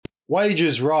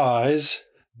Wages rise,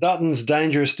 Duttons'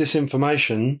 dangerous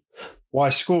disinformation, why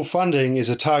school funding is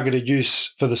a targeted use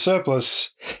for the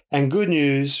surplus, and good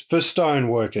news for stone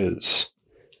workers.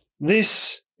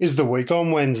 This is the Week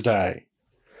on Wednesday.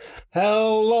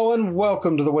 Hello and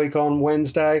welcome to the Week on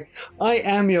Wednesday. I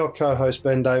am your co-host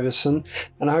Ben Davison,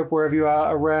 and I hope wherever you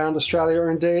are around Australia or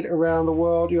indeed around the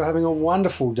world, you're having a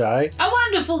wonderful day. A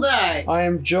wonderful day! I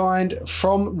am joined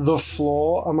from the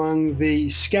floor among the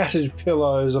scattered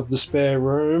pillows of the spare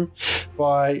room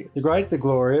by the great, the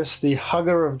glorious, the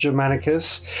hugger of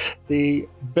Germanicus, the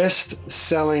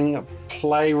best-selling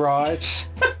playwright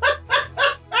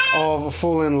of A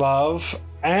Fool in Love,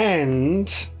 and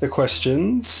The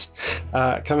Questions,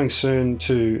 coming soon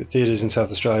to theatres in South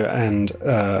Australia and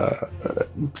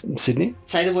Sydney.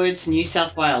 Say the words New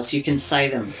South Wales. You can say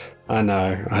them. I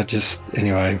know.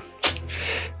 Anyway,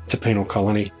 it's a penal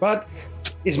colony. But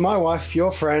is my wife,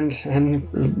 your friend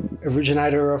and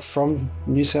originator from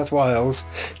New South Wales,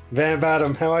 Van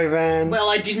Badham. How are you, Van? Well,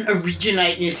 I didn't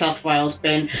originate New South Wales,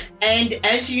 Ben. And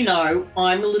as you know,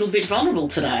 I'm a little bit vulnerable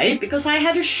today because I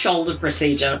had a shoulder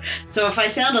procedure. So if I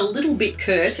sound a little bit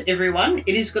curt, everyone,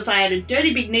 it is because I had a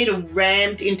dirty big needle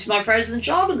rammed into my frozen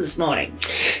shoulder this morning.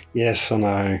 Yes, I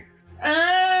know.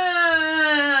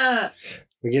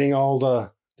 We're getting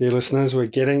older, dear listeners. We're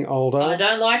getting older. I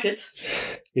don't like it.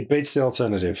 It beats the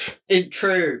alternative.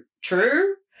 True.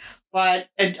 But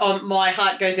my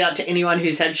heart goes out to anyone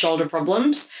who's had shoulder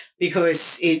problems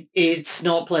because it's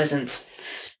not pleasant.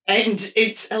 And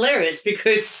it's hilarious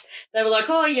because they were like,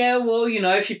 oh, yeah, well, you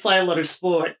know, if you play a lot of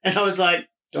sport. And I was like,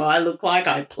 do I look like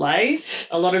I play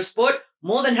a lot of sport?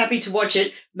 More than happy to watch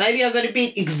it. Maybe I got a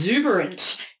bit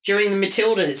exuberant during the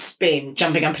Matildas, Ben,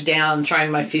 jumping up and down,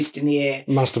 throwing my fist in the air.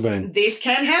 Must have been. This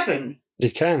can happen.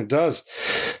 It can, it does.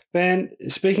 Ben,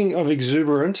 speaking of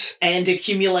exuberant... And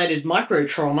accumulated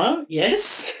micro-trauma,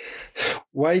 yes.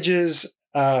 Wages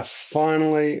are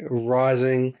finally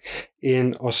rising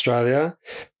in Australia.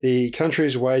 The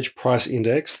country's wage price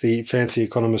index, the fancy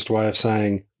economist way of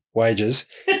saying wages,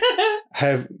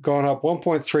 have gone up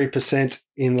 1.3%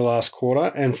 in the last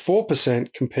quarter and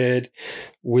 4% compared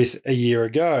with a year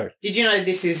ago. Did you know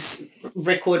this is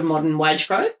record modern wage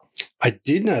growth? I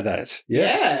did know that.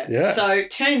 Yes. Yeah. So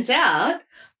turns out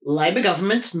Labor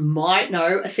governments might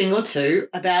know a thing or two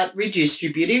about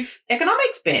redistributive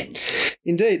economics, Ben.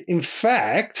 Indeed. In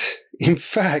fact, the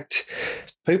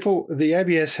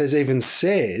ABS has even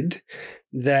said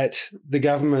that the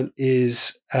government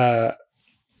is the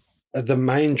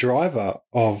main driver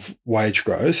of wage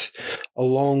growth,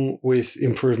 along with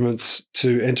improvements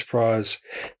to enterprise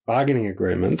bargaining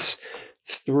agreements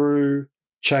through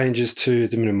changes to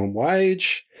the minimum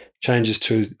wage, changes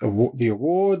to the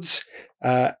awards,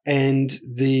 and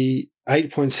the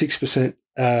 8.6%,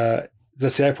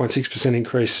 that's the 8.6%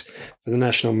 increase for the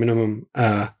national minimum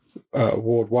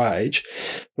award wage,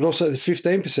 but also the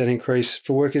 15% increase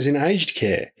for workers in aged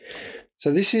care.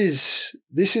 So this is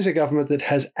a government that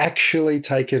has actually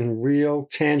taken real,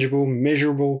 tangible,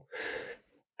 measurable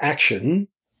action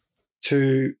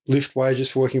to lift wages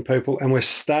for working people, and we're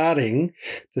starting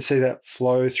to see that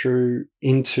flow through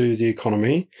into the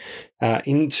economy,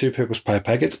 into people's pay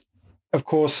packets. Of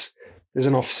course, there's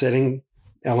an offsetting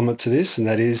element to this, and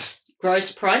that is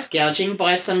gross price gouging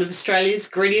by some of Australia's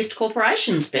greediest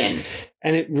corporations, Ben.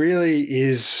 And it really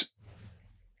is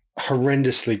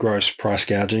horrendously gross price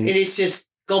gouging. It is just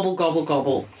gobble, gobble,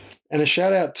 gobble. And a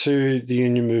shout out to the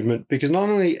union movement, because not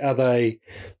only are they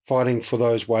fighting for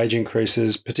those wage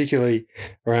increases, particularly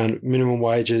around minimum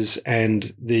wages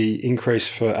and the increase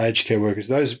for aged care workers,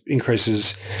 those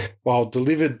increases, while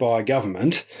delivered by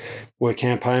government, were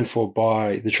campaigned for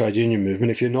by the trade union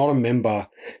movement. If you're not a member,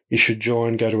 you should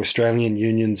join. Go to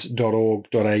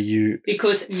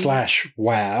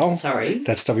australianunions.org.au/wow. Sorry.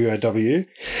 That's WAW.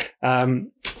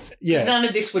 Because none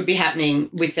of this would be happening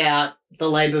without the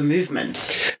labour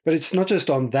movement. But it's not just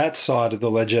on that side of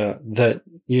the ledger that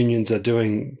unions are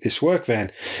doing this work,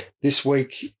 Van. This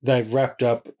week they've wrapped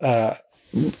up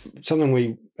something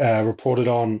we reported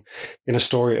on in a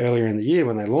story earlier in the year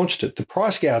when they launched it, the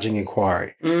price gouging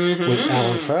inquiry with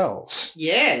Alan Fells.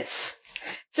 Yes.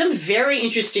 Some very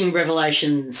interesting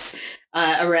revelations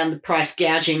around the price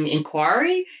gouging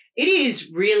inquiry. It is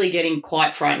really getting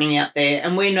quite frightening out there,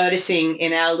 and we're noticing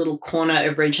in our little corner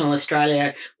of regional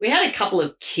Australia, we had a couple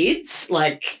of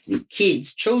children,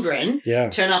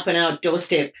 turn up on our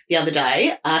doorstep the other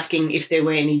day asking if there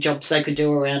were any jobs they could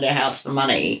do around our house for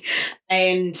money.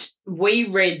 And we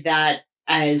read that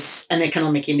as an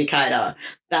economic indicator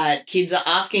that kids are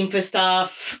asking for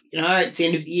stuff. You know, it's the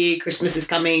end of the year, Christmas is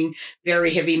coming,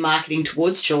 very heavy marketing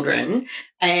towards children.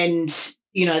 And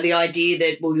the idea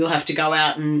that, well, you'll have to go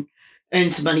out and earn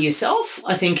some money yourself,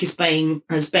 I think has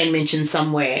been mentioned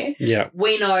somewhere. Yeah.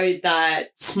 We know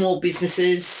that small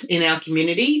businesses in our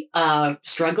community are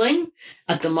struggling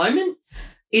at the moment.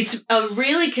 It's a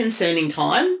really concerning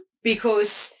time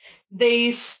because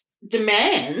these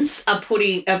demands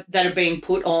that are being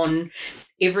put on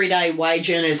everyday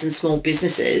wage earners and small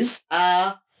businesses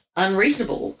are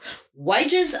unreasonable.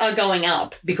 Wages are going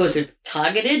up because of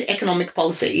targeted economic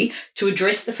policy to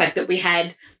address the fact that we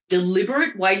had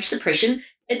deliberate wage suppression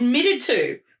admitted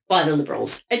to by the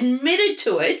Liberals, admitted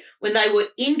to it when they were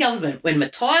in government. When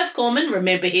Matthias Cormann,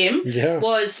 remember him,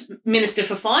 was Minister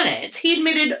for Finance, he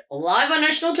admitted live on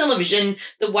national television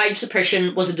that wage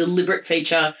suppression was a deliberate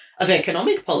feature of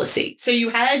economic policy. So you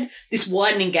had this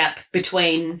widening gap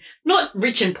between not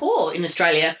rich and poor in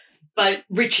Australia, but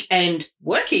rich and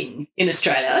working in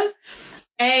Australia.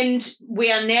 And we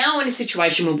are now in a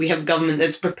situation where we have a government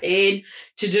that's prepared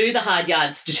to do the hard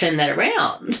yards to turn that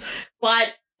around.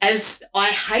 But as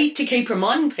I hate to keep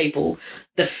reminding people,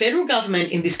 the federal government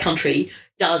in this country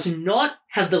does not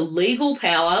have the legal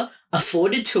power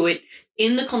afforded to it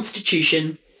in the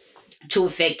Constitution to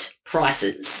affect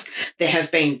prices. There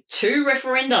have been 2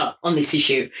 referenda on this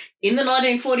issue, in the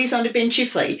 1940s under Ben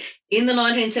Chifley, in the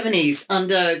 1970s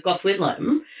under Gough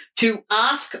Whitlam, to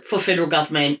ask for federal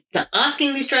government, to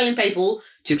asking the Australian people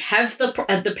to have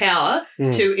the power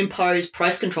to impose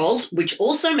price controls, which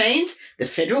also means the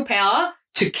federal power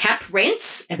to cap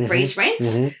rents and freeze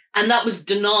rents, and that was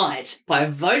denied by a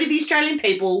vote of the Australian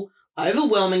people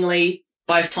overwhelmingly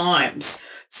both times.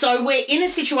 So we're in a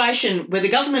situation where the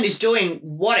government is doing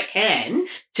what it can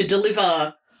to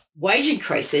deliver wage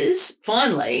increases,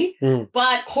 finally,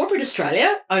 but corporate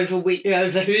Australia, over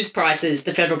whose prices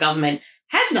the federal government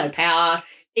has no power,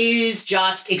 is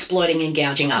just exploiting and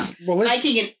gouging us,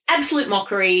 making an absolute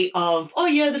mockery of,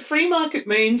 the free market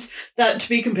means that to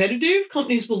be competitive,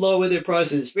 companies will lower their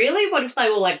prices. Really? What if they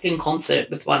all act in concert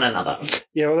with one another?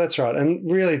 Yeah, well, that's right.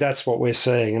 And really that's what we're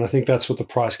seeing. And I think that's what the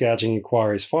price gouging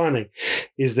inquiry is finding,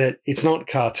 is that it's not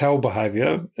cartel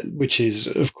behaviour, which is,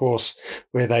 of course,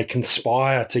 where they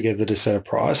conspire together to set a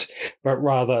price, but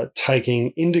rather taking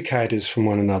indicators from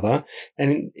one another.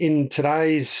 And in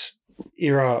today's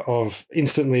era of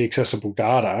instantly accessible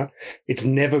data, it's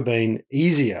never been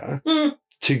easier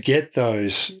to get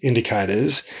those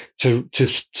indicators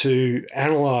to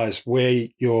analyze where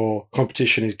your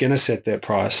competition is going to set their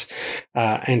price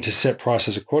and to set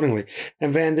prices accordingly.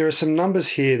 And Van, there are some numbers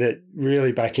here that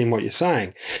really back in what you're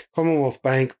saying. Commonwealth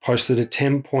Bank posted a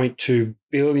 $10.2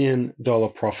 billion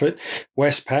profit,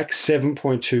 Westpac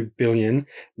 $7.2 billion,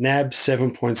 NAB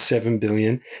 $7.7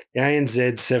 billion, the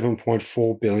ANZ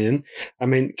 $7.4 billion. I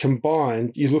mean,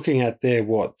 combined, you're looking at their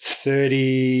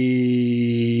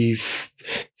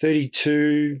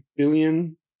 32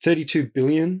 billion.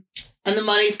 And the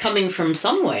money's coming from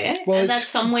somewhere, and that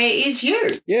somewhere is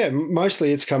you. Yeah,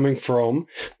 mostly it's coming from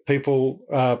people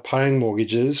paying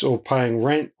mortgages or paying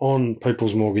rent on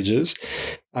people's mortgages.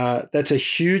 That's a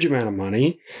huge amount of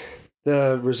money.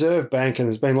 The Reserve Bank, and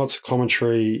there's been lots of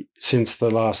commentary since the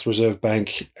last Reserve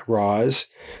Bank rise,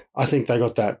 I think they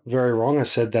got that very wrong. I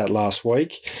said that last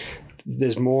week.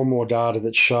 There's more and more data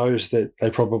that shows that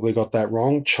they probably got that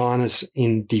wrong. China's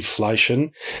in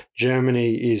deflation.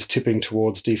 Germany is tipping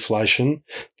towards deflation.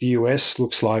 The US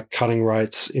looks like cutting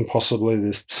rates in possibly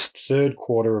the third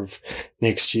quarter of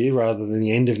next year rather than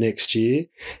the end of next year.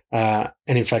 And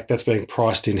in fact, that's being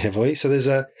priced in heavily. So there's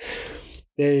a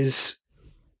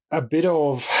bit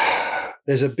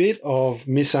of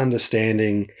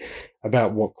misunderstanding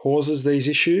about what causes these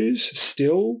issues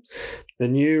still. The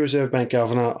new Reserve Bank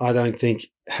governor, I don't think,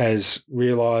 has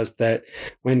realised that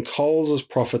when Coles'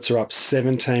 profits are up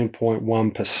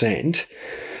 17.1%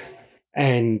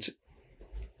 and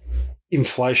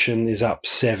inflation is up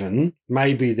 7%,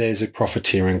 maybe there's a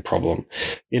profiteering problem.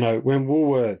 When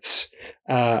Woolworths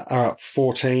are up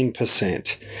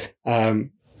 14%,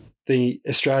 the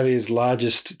Australia's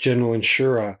largest general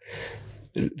insurer,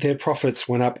 their profits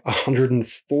went up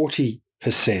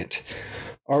 140%.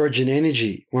 Origin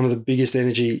Energy, one of the biggest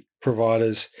energy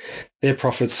providers, their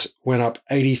profits went up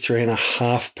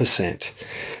 83.5%.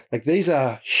 Like, these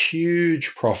are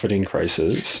huge profit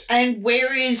increases. And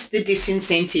where is the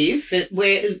disincentive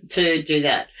to do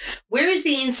that? Where is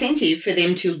the incentive for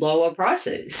them to lower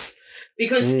prices?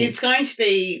 Because it's going to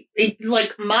be,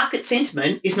 market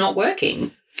sentiment is not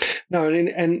working. No,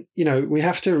 and you know, we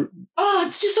have to. Oh,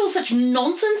 it's just all such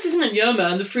nonsense, isn't it? Yeah,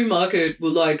 man, the free market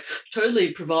will like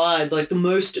totally provide like the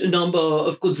most number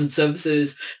of goods and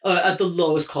services at the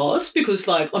lowest cost because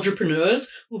like entrepreneurs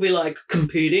will be like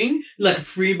competing like a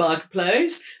free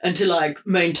marketplace, and to like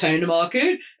maintain a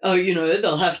market, you know,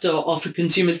 they'll have to offer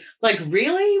consumers like,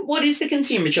 really, what is the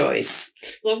consumer choice?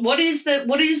 Like, what is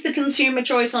the consumer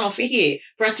choice on offer here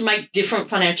for us to make different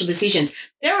financial decisions?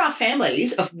 There are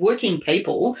families of working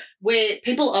people where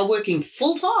people are working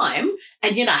full time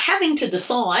and, you know, having to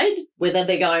decide whether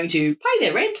they're going to pay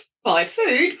their rent, buy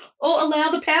food, or allow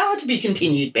the power to be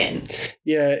continued, Ben.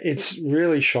 Yeah, it's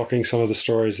really shocking, some of the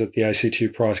stories that the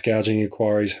ACT price gouging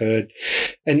inquiries heard.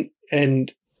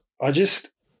 And I just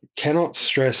cannot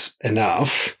stress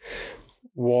enough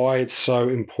why it's so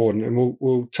important, and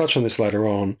we'll touch on this later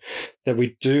on, that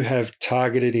we do have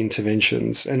targeted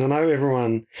interventions. And I know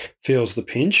everyone feels the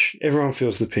pinch. Everyone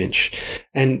feels the pinch.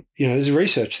 And, you know, there's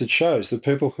research that shows that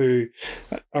people who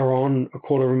are on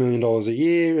 $250,000 a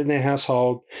year in their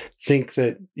household think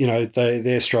that, you know,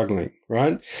 they're struggling,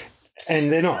 right?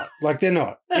 And they're not. Like, they're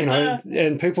not, you know,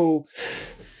 and people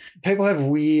have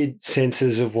weird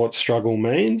senses of what struggle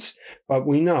means, but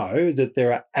we know that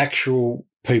there are actual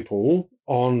people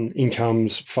on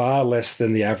incomes far less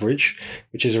than the average,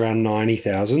 which is around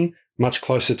 90,000, much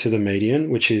closer to the median,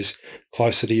 which is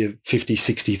closer to 50,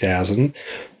 60,000,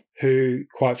 who,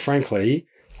 quite frankly,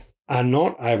 are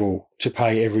not able to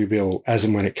pay every bill as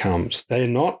and when it comes. They're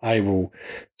not able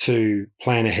to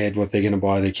plan ahead what they're going to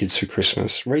buy their kids for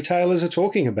Christmas. Retailers are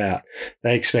talking about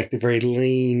they expect a very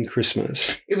lean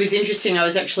Christmas. It was interesting. I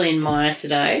was actually in Maya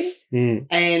today,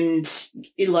 and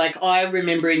I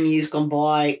remember in years gone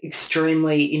by,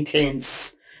 extremely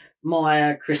intense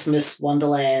Maya Christmas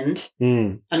Wonderland,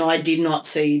 and I did not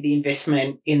see the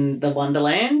investment in the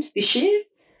Wonderland this year.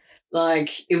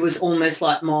 Like, it was almost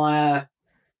like Maya.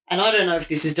 And I don't know if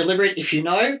this is deliberate. If you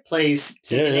know, please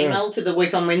send an email to the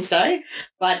Week on Wednesday.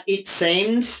 But it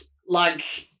seemed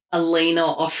like a leaner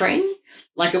offering.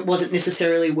 Like, it wasn't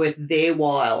necessarily worth their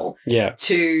while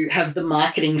to have the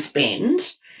marketing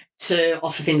spend to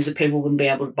offer things that people wouldn't be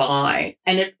able to buy.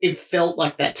 And it felt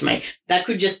like that to me. That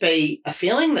could just be a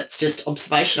feeling that's just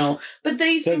observational. But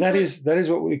these things that is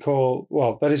what we call,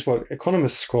 well, that is what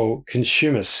economists call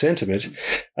consumer sentiment,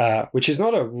 which is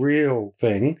not a real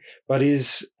thing, but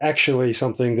is actually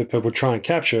something that people try and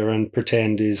capture and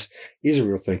pretend is a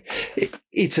real thing.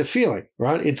 It's a feeling,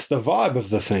 right? It's the vibe of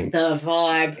the thing. The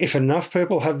vibe. If enough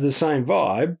people have the same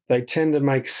vibe, they tend to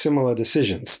make similar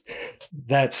decisions.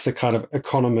 That's the kind of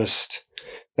economist,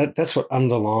 that's what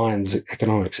underlines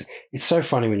economics. It's so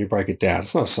funny when you break it down.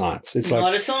 It's not a science. It's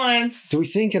not a science. Do we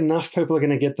think enough people are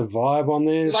going to get the vibe on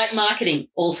this? Like marketing,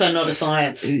 also not a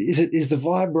science. Is the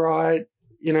vibe right?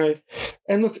 You know,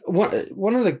 and look,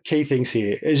 one of the key things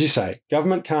here, as you say,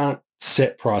 government can't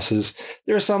set prices.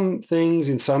 There are some things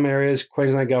in some areas.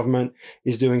 Queensland government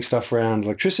is doing stuff around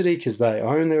electricity because they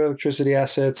own their electricity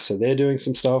assets, so they're doing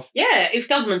some stuff. Yeah, if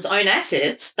governments own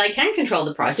assets, they can control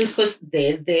the prices because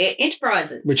they're their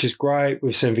enterprises. Which is great.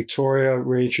 We've seen Victoria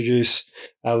reintroduce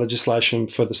legislation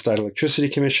for the State Electricity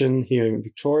Commission here in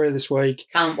Victoria this week.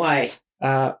 Can't wait.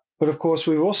 But of course,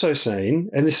 we've also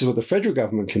seen, and this is what the federal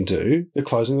government can do, the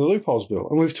Closing the Loopholes Bill.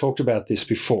 And we've talked about this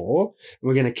before, and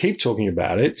we're going to keep talking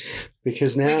about it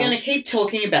because now... We're going to keep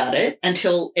talking about it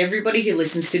until everybody who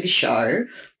listens to the show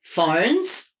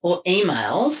phones or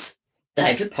emails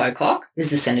David Pocock, who's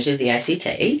the Senator of the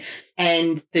ACT,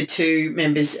 and the two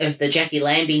members of the Jackie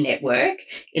Lambie network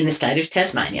in the state of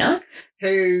Tasmania,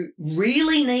 who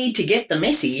really need to get the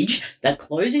message that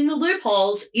closing the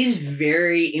loopholes is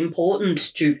very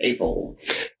important to people.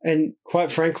 And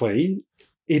quite frankly,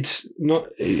 it's not,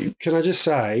 can I just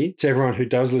say to everyone who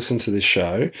does listen to this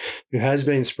show, who has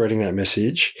been spreading that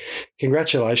message,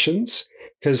 congratulations,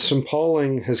 because some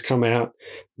polling has come out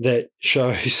that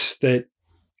shows that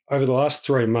over the last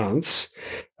 3 months,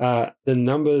 the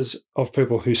numbers of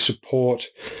people who support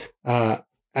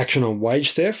action on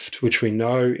wage theft, which we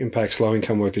know impacts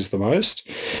low-income workers the most,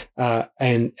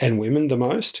 and women the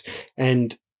most,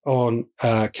 and on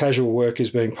casual workers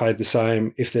being paid the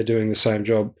same if they're doing the same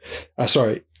job.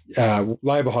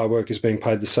 Labour hire workers being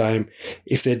paid the same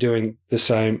if they're doing the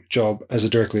same job as a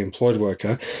directly employed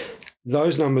worker.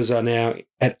 Those numbers are now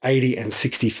at 80 and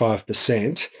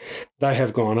 65%. They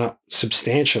have gone up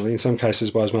substantially, in some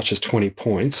cases by as much as 20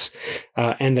 points,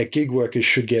 and that gig workers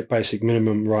should get basic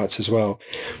minimum rights as well.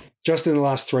 Just in the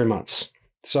last 3 months,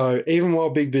 So even while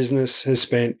big business has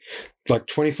spent like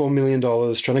 $24 million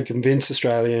trying to convince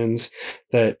Australians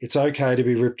that it's okay to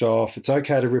be ripped off, it's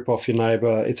okay to rip off your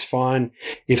neighbour, it's fine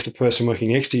if the person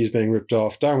working next to you is being ripped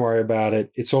off, don't worry about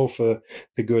it, it's all for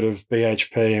the good of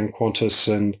BHP and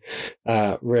Qantas and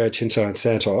Rio Tinto and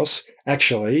Santos.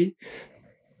 Actually,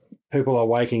 people are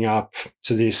waking up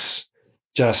to this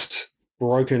just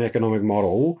broken economic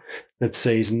model that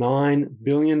sees $9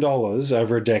 billion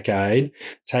over a decade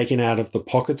taken out of the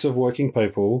pockets of working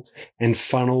people and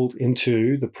funneled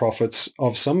into the profits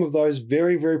of some of those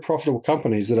very, very profitable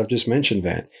companies that I've just mentioned,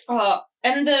 Van. Oh,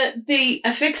 and the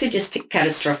effects are just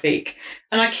catastrophic.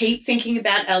 And I keep thinking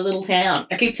about our little town.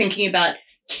 I keep thinking about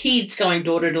kids going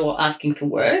door to door asking for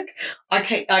work.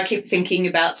 I keep thinking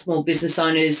about small business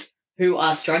owners who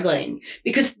are struggling,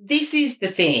 because this is the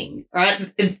thing,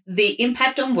 right? The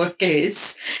impact on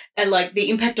workers and like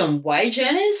the impact on wage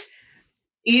earners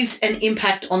is an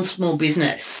impact on small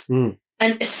business. Mm.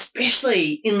 And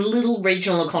especially in little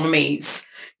regional economies,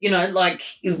 like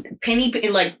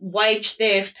like wage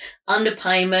theft,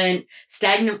 underpayment,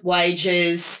 stagnant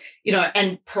wages,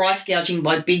 and price gouging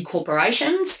by big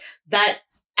corporations, that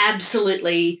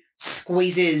absolutely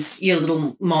squeezes your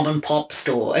little mom and pop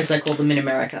store, as they call them in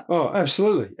America. Oh,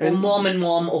 absolutely. Or mom and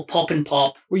mom, or pop and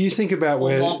pop. Well, you think about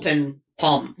or mop and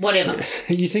pom, whatever.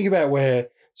 You think about where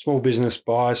small business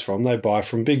buys from. They buy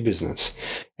from big business.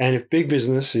 And if big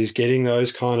business is getting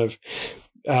those kind of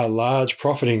large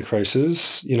profit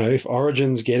increases, if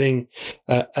Origin's getting,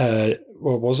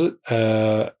 what was it,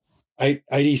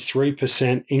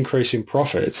 83% increase in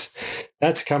profits,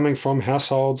 that's coming from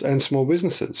households and small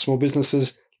businesses. Small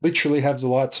businesses literally have the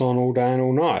lights on all day and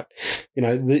all night.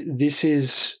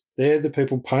 They're the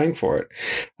people paying for it.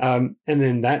 And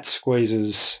then that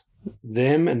squeezes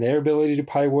them and their ability to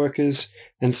pay workers,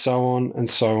 and so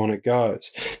on it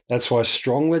goes. That's why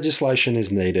strong legislation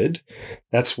is needed.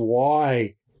 That's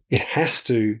why it has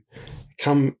to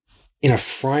come in a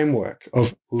framework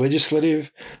of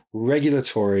legislative,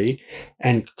 regulatory,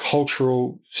 and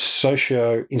cultural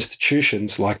socio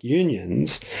institutions like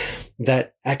unions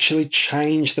that actually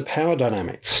change the power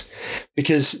dynamics.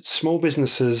 Because small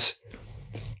businesses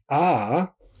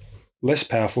are less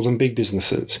powerful than big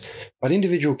businesses, but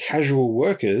individual casual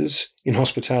workers in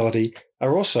hospitality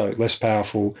are also less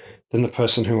powerful than the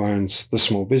person who owns the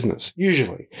small business,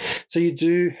 usually. So you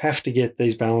do have to get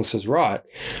these balances right.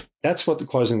 That's what the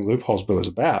Closing the Loopholes Bill is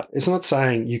about. It's not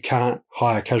saying you can't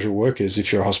hire casual workers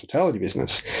if you're a hospitality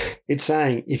business. It's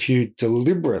saying if you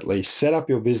deliberately set up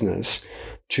your business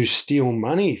to steal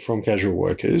money from casual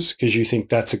workers because you think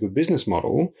that's a good business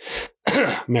model,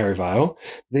 Maryvale,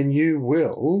 then you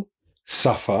will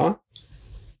suffer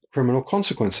criminal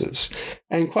consequences.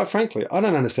 And quite frankly, I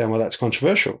don't understand why that's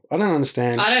controversial. I don't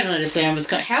understand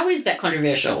how is that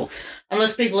controversial?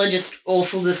 Unless people are just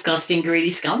awful, disgusting, greedy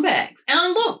scumbags.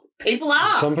 And look, people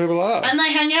are. Some people are. And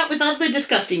they hang out with other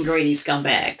disgusting, greedy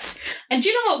scumbags. And do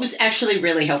you know what was actually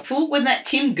really helpful? When that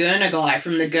Tim Gurner guy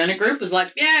from the Gurner Group was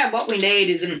like, yeah, what we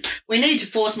need we need to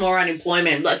force more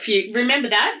unemployment. Like, if you remember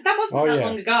that? That wasn't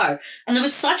long ago. And there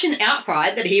was such an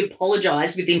outcry that he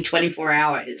apologised within 24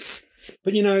 hours.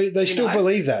 But, they still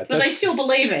believe that. But they still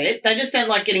believe it. They just don't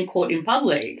like getting caught in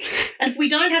public. And if we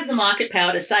don't have the market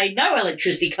power to say, no,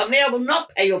 electricity company, I will not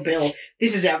pay your bill,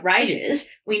 this is outrageous,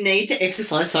 we need to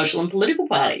exercise social and political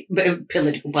power through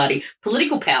political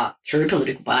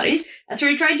parties and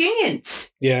through trade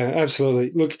unions. Yeah,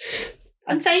 absolutely. Look.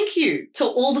 And thank you to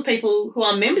all the people who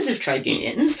are members of trade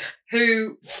unions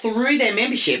who, through their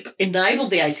membership,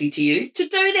 enabled the ACTU to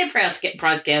do their price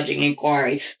gouging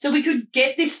inquiry so we could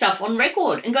get this stuff on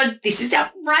record and go, this is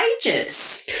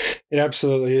outrageous. It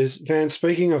absolutely is. Van,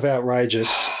 speaking of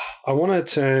outrageous, I want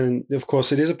to turn, of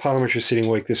course, it is a parliamentary sitting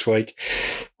week this week,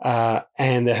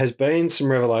 and there has been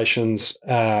some revelations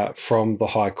from the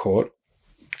High Court.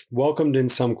 Welcomed in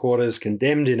some quarters,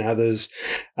 condemned in others.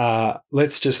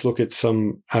 Let's just look at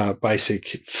some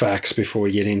basic facts before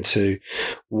we get into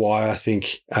why I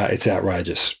think it's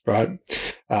outrageous, right?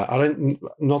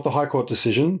 Not the High Court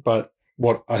decision, but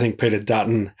what I think Peter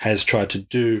Dutton has tried to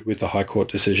do with the High Court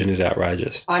decision is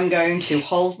outrageous. I'm going to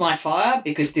hold my fire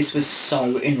because this was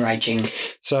so enraging.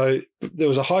 So there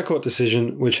was a High Court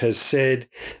decision which has said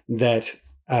that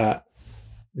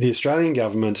the Australian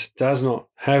government does not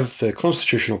have the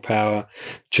constitutional power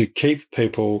to keep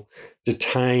people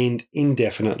detained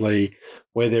indefinitely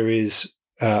where there is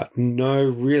no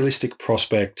realistic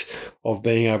prospect of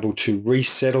being able to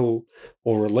resettle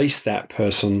or release that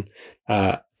person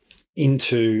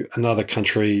into another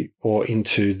country or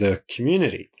into the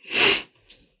community.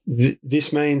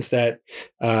 This means that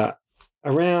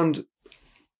around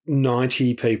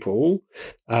 90 people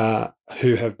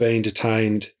who have been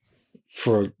detained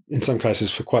in some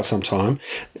cases, for quite some time,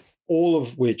 all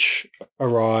of which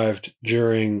arrived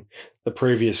during the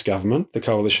previous government, the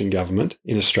coalition government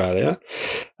in Australia,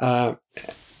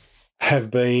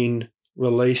 have been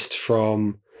released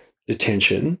from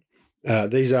detention.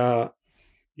 These are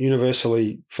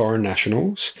universally foreign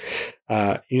nationals,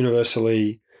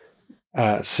 universally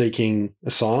seeking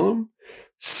asylum.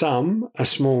 A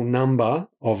small number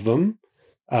of them,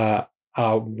 are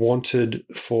wanted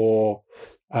for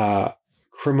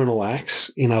criminal acts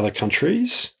in other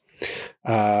countries.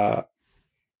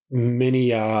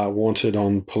 Many are wanted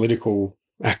on political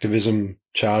activism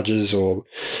charges, or,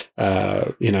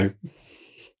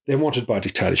 they're wanted by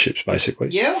dictatorships, basically.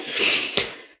 Yeah.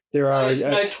 There are those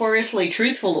notoriously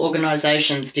truthful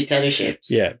organisations,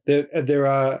 dictatorships. Yeah, there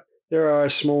are a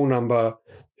small number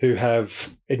who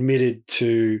have admitted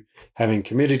to having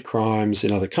committed crimes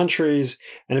in other countries,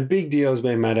 and a big deal has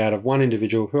been made out of one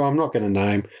individual who I'm not going to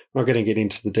name, I'm not going to get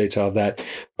into the detail of that,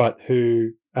 but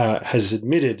who has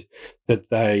admitted that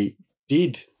they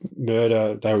did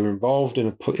murder, they were involved in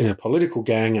a political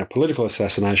gang, a political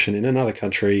assassination in another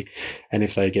country, and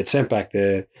if they get sent back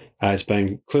there, it's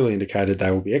been clearly indicated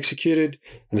they will be executed,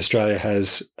 and Australia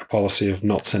has a policy of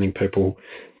not sending people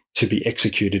to be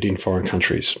executed in foreign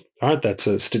countries. All right, that's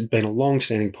been a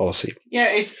long-standing policy.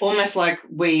 Yeah, it's almost like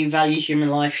we value human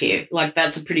life here. Like,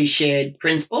 that's a pretty shared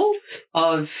principle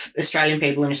of Australian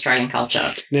people and Australian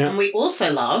culture. Now, and we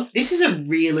also love, this is a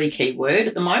really key word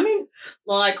at the moment,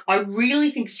 like, I really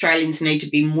think Australians need to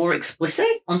be more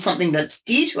explicit on something that's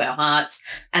dear to our hearts,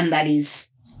 and that is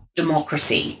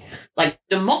democracy. Like,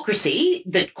 democracy,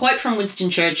 that quote from Winston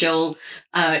Churchill,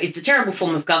 it's a terrible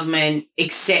form of government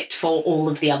except for all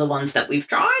of the other ones that we've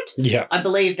tried. Yeah. I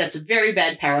believe that's a very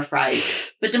bad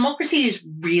paraphrase. But democracy is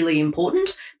really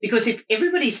important, because if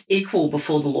everybody's equal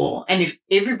before the law, and if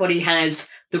everybody has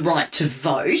the right to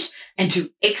vote and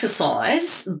to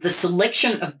exercise the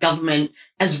selection of government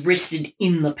as rested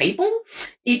in the people,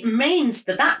 it means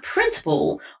that that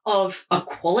principle of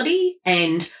equality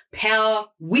and power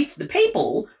with the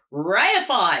people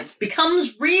reifies,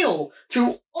 becomes real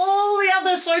through all the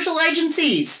other social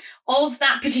agencies of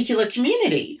that particular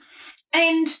community.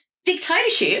 And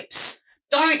dictatorships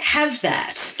don't have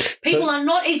that. People are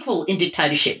not equal in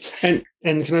dictatorships. And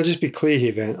can I just be clear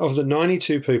here, Van? Of the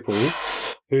 92 people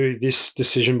who this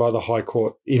decision by the High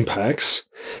Court impacts,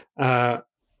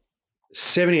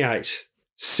 78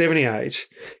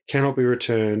 cannot be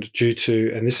returned due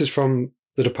to, and this is from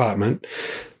the department,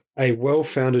 a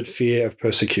well-founded fear of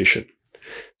persecution.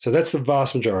 So that's the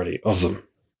vast majority of them.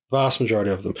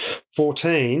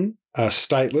 14 are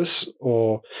stateless,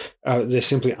 or they're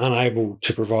simply unable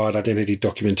to provide identity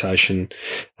documentation.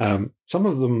 Some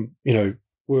of them,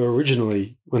 were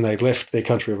originally, when they left their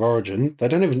country of origin, they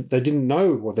didn't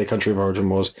know what their country of origin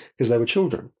was because they were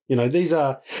children.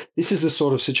 This is the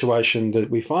sort of situation that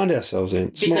we find ourselves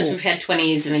in. Because we've had 20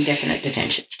 years of indefinite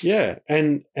detention. Yeah,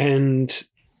 and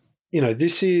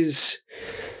this is.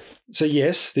 So,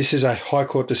 yes, this is a High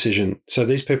Court decision. So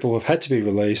these people have had to be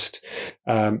released.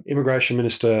 Immigration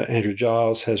Minister Andrew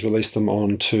Giles has released them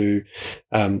on to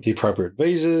the appropriate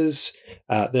visas.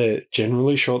 They're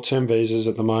generally short-term visas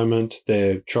at the moment.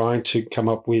 They're trying to come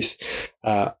up with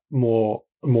more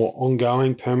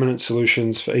ongoing permanent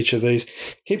solutions for each of these.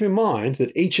 Keep in mind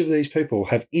that each of these people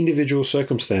have individual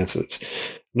circumstances.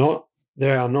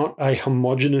 They are not a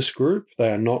homogenous group.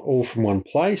 They are not all from one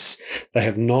place. They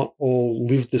have not all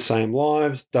lived the same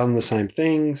lives, done the same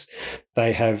things.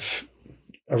 They have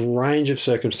a range of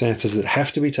circumstances that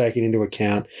have to be taken into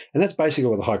account. And that's basically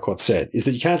what the High Court said, is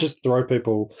that you can't just throw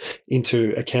people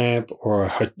into a camp or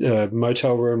a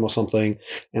motel room or something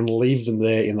and leave them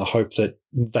there in the hope that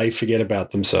they forget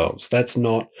about themselves. That's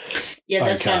not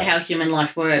that's not how human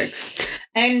life works.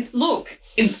 And look,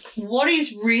 what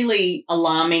is really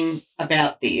alarming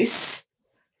about this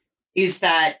is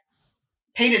that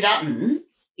Peter Dutton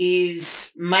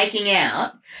is making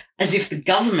out as if the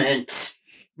government,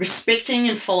 respecting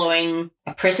and following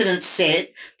a precedent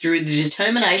set through the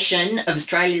determination of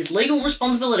Australia's legal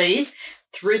responsibilities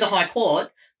through the High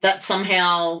Court, that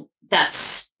somehow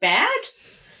that's bad.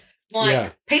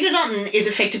 Peter Dutton is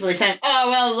effectively saying,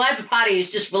 the Labor Party has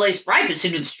just released rapists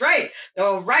into the street. They're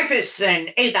all rapists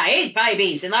and they eat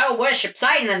babies and they all worship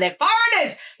Satan, and they're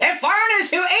foreigners. They're foreigners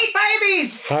who eat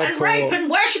babies and rape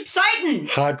and worship Satan.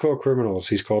 Hardcore criminals,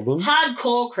 he's called them.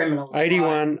 Hardcore criminals.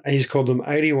 81, right. He's called them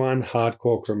 81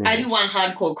 hardcore criminals. 81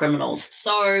 hardcore criminals.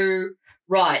 So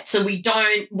right, so we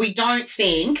don't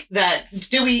think that,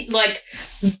 do we, like,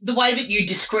 the way that you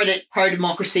discredit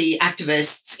pro-democracy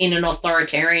activists in an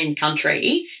authoritarian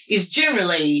country is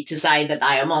generally to say that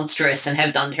they are monstrous and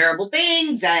have done terrible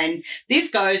things, and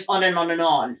this goes on and on and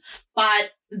on.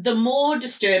 But the more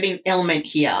disturbing element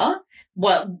here,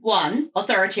 well, one,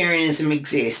 authoritarianism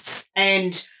exists,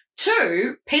 and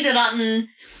two, Peter Dutton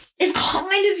is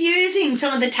kind of using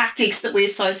some of the tactics that we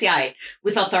associate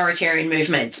with authoritarian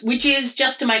movements, which is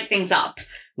just to make things up.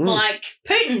 Like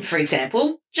Putin, for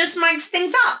example, just makes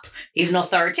things up. He's an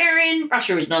authoritarian.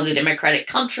 Russia is not a democratic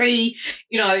country.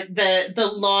 You know,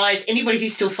 the lies, anybody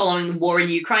who's still following the war in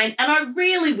Ukraine, and I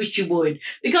really wish you would,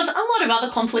 because a lot of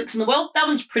other conflicts in the world, that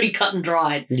one's pretty cut and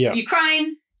dried. Yeah.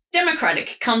 Ukraine,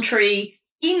 democratic country,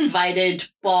 invaded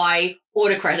by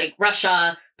autocratic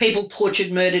Russia, people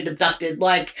tortured, murdered, abducted.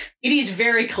 Like, it is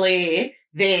very clear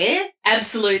there,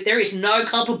 there is no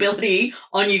culpability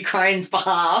on Ukraine's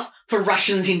behalf for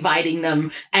Russians invading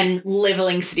them and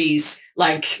levelling cities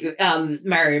like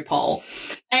Mariupol.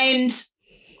 And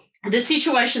the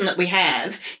situation that we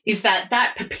have is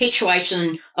that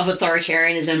perpetuation of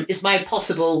authoritarianism is made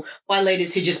possible by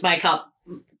leaders who just make up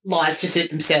lies to suit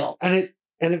themselves.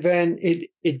 And Van,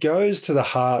 it goes to the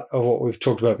heart of what we've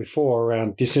talked about before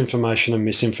around disinformation and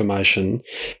misinformation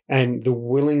and the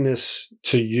willingness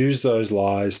to use those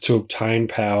lies to obtain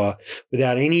power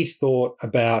without any thought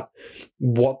about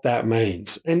what that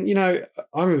means. And, you know,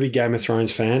 I'm a big Game of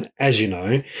Thrones fan, as you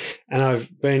know, and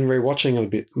I've been rewatching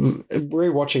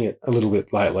it a little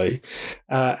bit lately.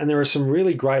 And there are some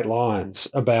really great lines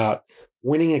about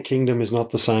winning a kingdom is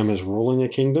not the same as ruling a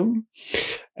kingdom.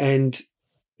 And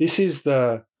this is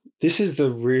the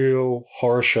real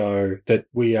horror show that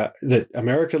that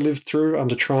America lived through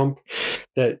under Trump,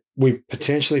 that we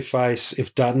potentially face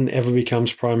if Dutton ever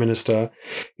becomes Prime Minister,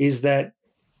 is that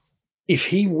if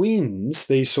he wins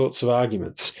these sorts of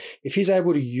arguments, if he's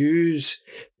able to use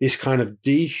this kind of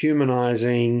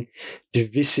dehumanizing,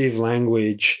 divisive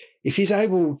language, if he's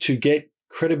able to get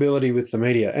credibility with the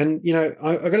media. And, you know,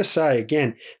 I've got to say,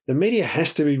 again, the media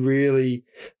has to be really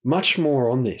much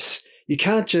more on this. You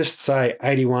can't just say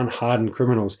 81 hardened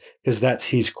criminals because that's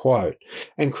his quote.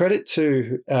 And credit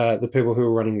to the people who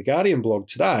were running the Guardian blog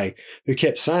today who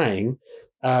kept saying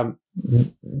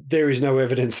there is no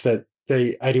evidence that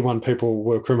the 81 people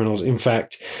were criminals. In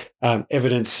fact,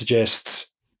 evidence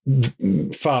suggests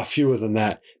far fewer than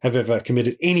that have ever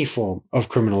committed any form of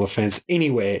criminal offence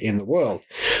anywhere in the world.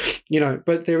 You know,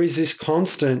 but there is this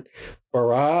constant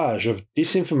barrage of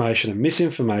disinformation and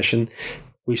misinformation.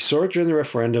 We saw it during the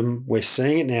referendum. We're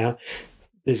seeing it now.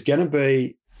 There's going to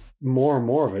be more and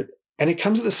more of it. And it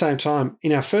comes at the same time.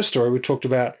 In our first story, we talked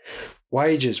about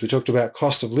wages. We talked about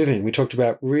cost of living. We talked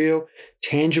about real,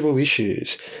 tangible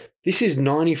issues. This is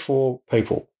 94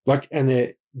 people, and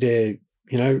they're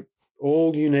you know,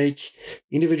 all unique,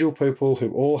 individual people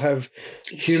who all have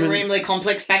extremely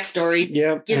complex backstories.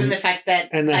 Yeah, given the fact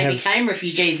that they became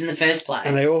refugees in the first place,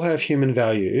 and they all have human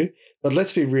value. But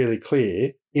let's be really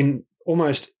clear: in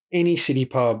almost any city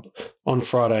pub on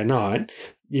Friday night,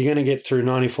 you're going to get through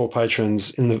 94 patrons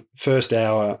in the first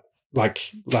hour,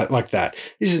 like that.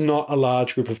 This is not a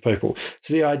large group of people.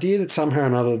 So the idea that somehow or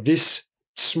another this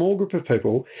small group of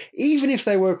people, even if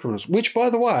they were criminals, which, by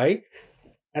the way,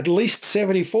 at least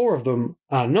 74 of them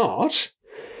are not,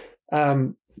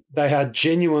 they are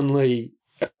genuinely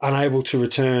unable to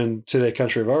return to their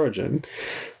country of origin.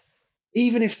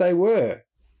 Even if they were,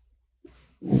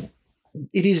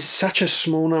 it is such a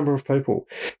small number of people.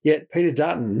 Yet Peter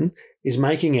Dutton is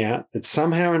making out that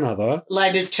somehow or another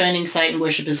Labor's turning Satan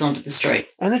worshippers onto the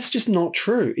streets. And that's just not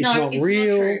true. It's not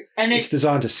real. Not true. And it's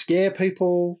designed to scare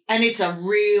people. And it's a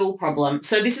real problem.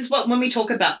 So this is what, when we talk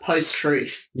about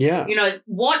post-truth, yeah, you know,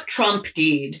 what Trump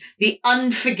did, the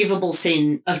unforgivable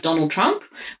sin of Donald Trump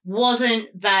wasn't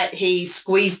that he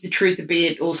squeezed the truth a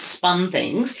bit or spun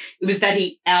things. It was that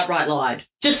he outright lied.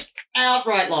 Just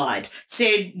outright lied,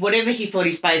 said whatever he thought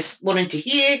his base wanted to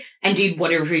hear and did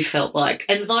whatever he felt like.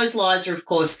 And those lies are, of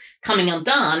course, coming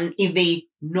undone in the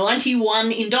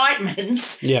 91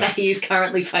 indictments that he is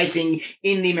currently facing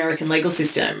in the American legal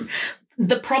system.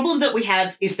 The problem that we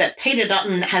have is that Peter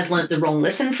Dutton has learnt the wrong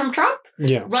lesson from Trump.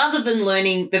 Yeah. Rather than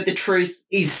learning that the truth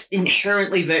is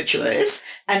inherently virtuous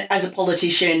and as a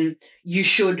politician you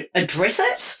should address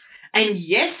it. And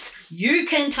yes, you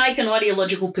can take an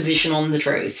ideological position on the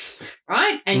truth,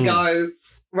 right? And go,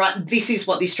 right, this is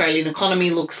what the Australian economy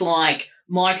looks like.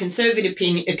 My conservative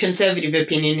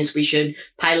opinion is we should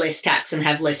pay less tax and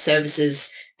have less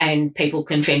services and people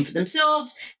can fend for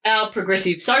themselves. Our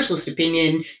progressive socialist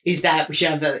opinion is that we should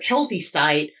have a healthy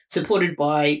state supported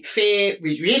by fair,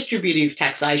 redistributive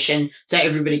taxation so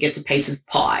everybody gets a piece of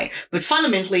pie. But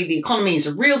fundamentally, the economy is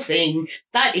a real thing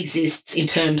that exists in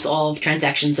terms of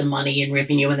transactions and money and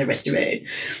revenue and the rest of it.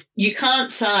 You can't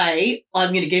say, I'm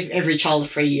going to give every child a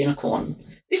free unicorn.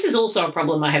 This is also a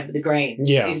problem I have with the Greens,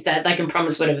 is that they can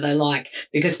promise whatever they like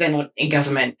because they're not in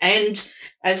government. And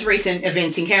as recent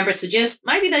events in Canberra suggest,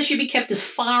 maybe they should be kept as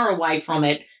far away from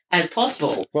it as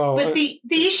possible. Well, but the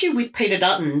issue with Peter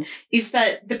Dutton is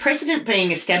that the precedent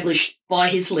being established by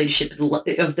his leadership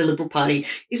of the Liberal Party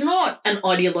is not an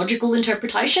ideological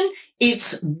interpretation.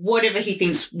 It's whatever he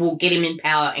thinks will get him in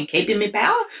power and keep him in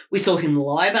power. We saw him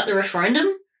lie about the referendum.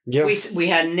 Yeah. We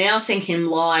had now seen him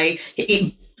lie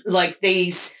like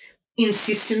these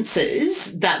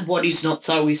insistences that what is not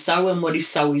so is so and what is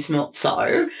so is not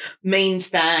so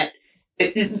means that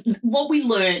what we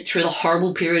learned through the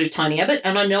horrible period of Tony Abbott,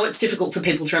 and I know it's difficult for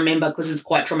people to remember because it's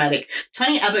quite traumatic,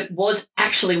 Tony Abbott was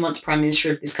actually once Prime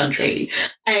Minister of this country.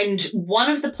 And one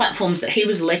of the platforms that he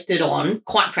was elected on,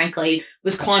 quite frankly,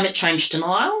 was climate change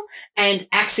denial and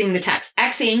axing the tax.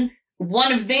 Axing,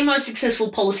 one of the most successful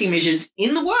policy measures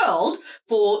in the world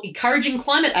for encouraging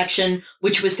climate action,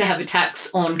 which was to have a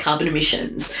tax on carbon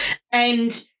emissions.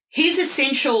 And his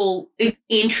essential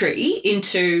entry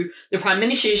into the prime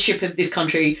ministership of this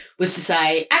country was to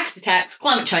say, axe the tax,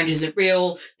 climate change isn't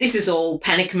real, this is all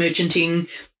panic merchanting,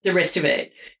 the rest of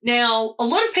it. Now, a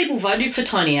lot of people voted for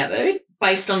Tony Abbott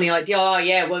based on the idea, oh,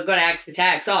 yeah, we've got to axe the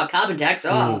tax, carbon tax,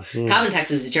 carbon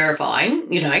taxes are terrifying,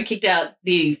 kicked out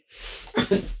the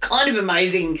kind of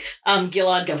amazing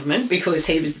Gillard government because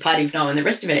he was the party of no and the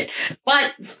rest of it.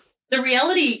 But the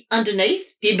reality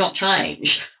underneath did not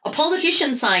change. A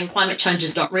politician saying climate change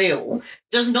is not real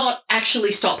does not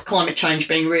actually stop climate change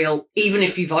being real, even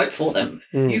if you vote for them.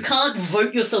 You can't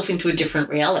vote yourself into a different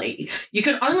reality. You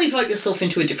can only vote yourself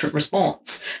into a different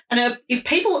response. And if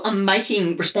people are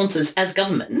making responses as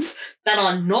governments that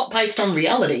are not based on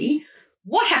reality,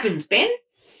 what happens, Ben?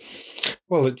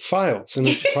 Well, it fails, and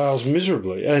it fails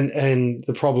miserably, and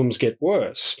the problems get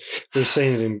worse. We've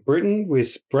seen it in Britain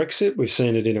with Brexit. We've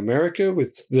seen it in America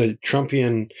with the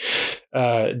Trumpian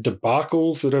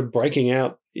debacles that are breaking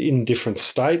out in different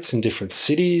states and different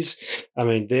cities. I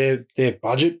mean, their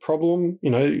budget problem,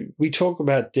 we talk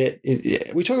about debt.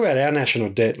 We talk about our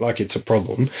national debt like it's a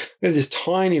problem. We have this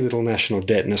tiny little national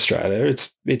debt in Australia.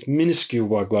 It's minuscule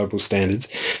by global standards.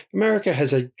 America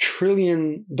has $1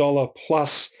 trillion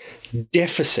plus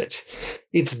deficit.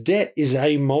 Its debt is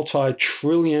a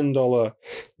multi-trillion-dollar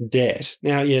debt.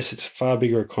 Now, yes, it's a far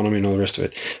bigger economy and all the rest of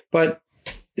it, but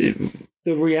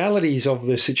the realities of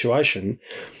the situation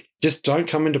just don't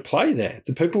come into play there.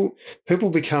 The people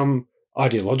become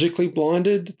ideologically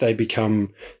blinded. They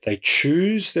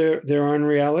choose their own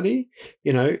reality.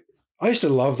 I used to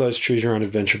love those choose your own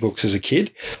adventure books as a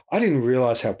kid. I didn't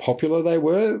realize how popular they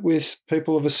were with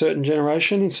people of a certain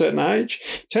generation and certain age.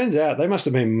 Turns out they must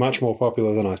have been much more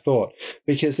popular than I thought,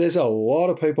 because there's a lot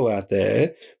of people out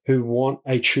there who want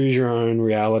a choose your own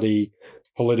reality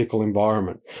political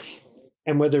environment.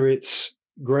 And whether it's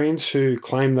Greens who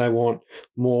claim they want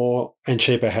more and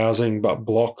cheaper housing but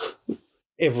block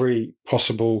every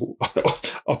possible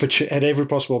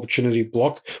opportunity,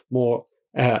 block more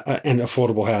and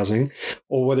affordable housing,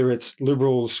 or whether it's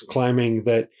Liberals claiming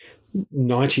that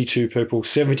 92 people,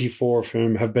 74 of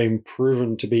whom have been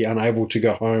proven to be unable to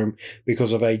go home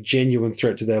because of a genuine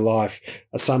threat to their life,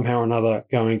 are somehow or another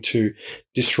going to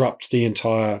disrupt the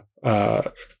entire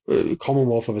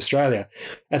Commonwealth of Australia.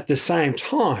 At the same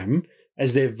time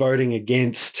as they're voting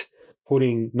against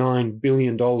putting $9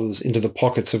 billion into the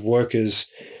pockets of workers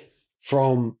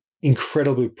from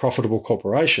incredibly profitable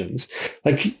corporations.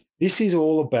 Like, this is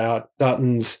all about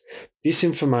Duttons,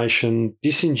 disinformation,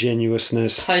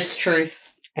 disingenuousness,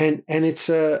 post-truth, and it's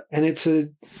a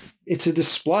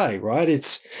display, right?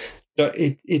 It's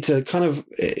a kind of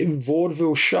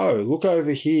vaudeville show. Look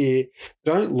over here.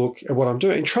 Don't look at what I'm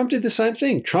doing. And Trump did the same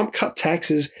thing. Trump cut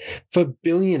taxes for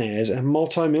billionaires and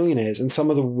multimillionaires and some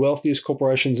of the wealthiest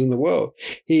corporations in the world.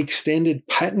 He extended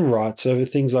patent rights over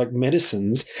things like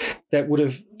medicines that would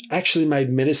have actually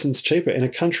made medicines cheaper in a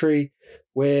country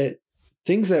where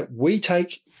things that we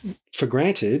take for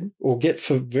granted or get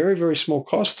for very, very small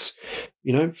costs,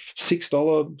 $6,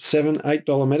 $7,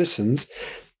 $8 medicines,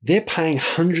 they're paying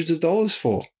hundreds of dollars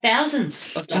for. Thousands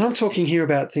of dollars. And I'm talking here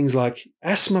about things like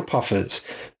asthma puffers,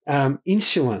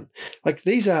 insulin. Like,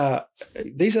 these are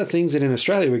things that in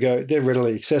Australia we go, they're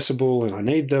readily accessible and I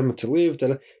need them to live.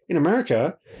 In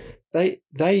America, they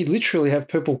literally have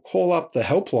people call up the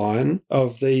helpline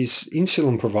of these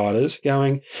insulin providers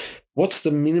going, what's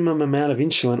the minimum amount of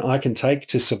insulin I can take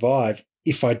to survive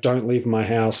if I don't leave my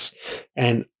house?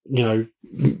 And,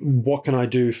 what can I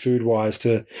do food-wise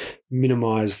to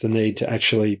minimize the need to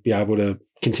actually be able to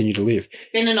continue to live?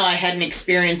 Ben and I had an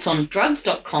experience on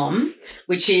drugs.com,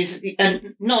 which is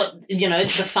not,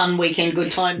 the fun weekend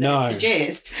good time that it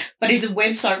suggests, but is a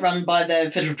website run by the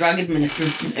Federal Drug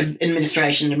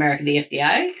Administration in America, the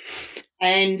FDA.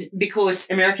 And because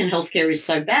American healthcare is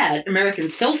so bad,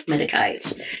 Americans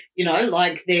self-medicate,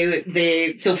 like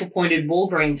they're self-appointed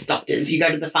Walgreens doctors. You go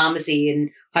to the pharmacy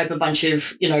and hope a bunch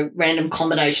of, random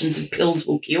combinations of pills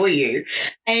will cure you.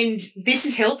 And this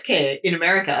is healthcare in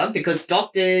America because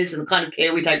doctors and the kind of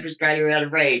care we take for Australia are out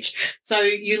of reach. So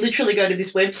you literally go to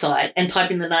this website and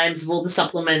type in the names of all the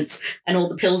supplements and all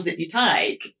the pills that you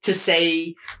take to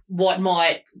see what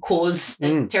might cause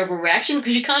a terrible reaction,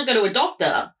 because you can't go to a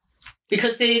doctor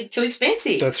because they're too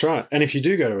expensive. That's right. And if you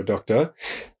do go to a doctor,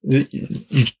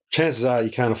 chances are you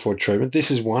can't afford treatment.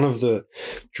 This is one of the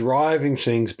driving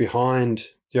things behind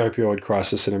the opioid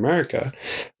crisis in America,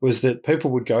 was that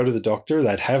people would go to the doctor,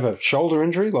 they'd have a shoulder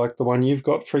injury like the one you've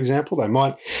got, for example. They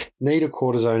might need a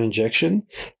cortisone injection.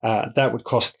 That would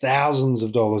cost thousands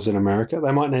of dollars in America.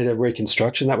 They might need a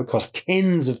reconstruction. That would cost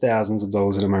tens of thousands of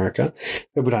dollars in America.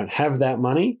 People don't have that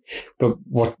money. But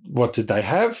what did they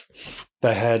have?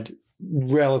 They had,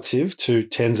 relative to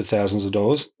tens of thousands of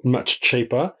dollars, much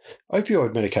cheaper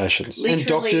opioid medications. Literally. And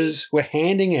doctors were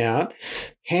handing out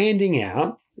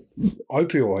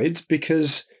opioids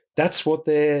because that's what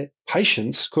their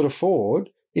patients could afford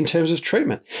in terms of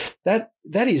treatment. That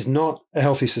is not a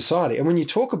healthy society. And when you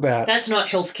talk about, that's not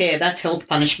healthcare, that's health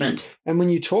punishment. And when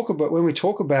we talk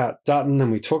about Dutton,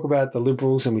 and we talk about the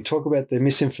Liberals, and we talk about the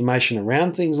misinformation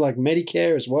around things like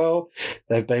Medicare as well,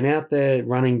 they've been out there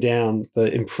running down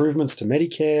the improvements to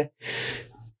Medicare.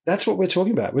 That's what we're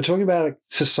talking about. We're talking about a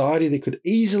society that could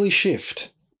easily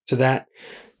shift to that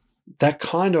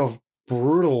kind of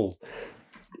brutal,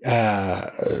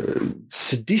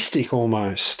 sadistic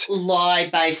almost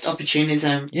lie-based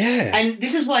opportunism. Yeah. And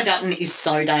this is why Dutton is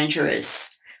so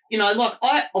dangerous.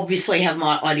 I obviously have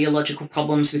my ideological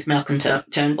problems with Malcolm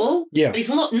Turnbull. Yeah. But he's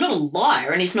not a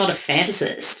liar, and he's not a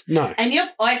fantasist. No. And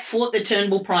yep, I fought the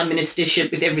Turnbull prime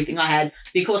ministership with everything I had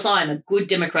because I am a good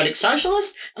democratic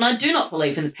socialist, and I do not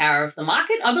believe in the power of the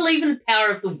market. I believe in the power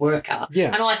of the worker.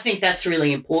 Yeah. And I think that's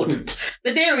really important.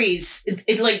 But there is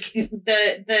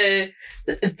the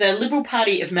Liberal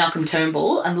Party of Malcolm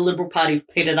Turnbull and the Liberal Party of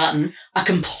Peter Dutton are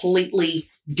completely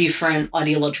different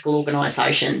ideological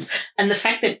organisations. And the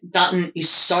fact that Dutton is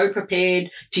so prepared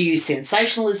to use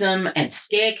sensationalism and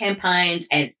scare campaigns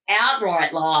and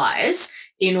outright lies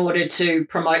in order to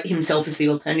promote himself as the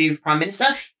alternative prime minister,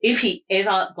 if he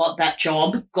ever got that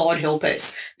job, God help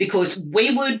us, because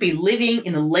we would be living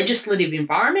in a legislative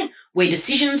environment where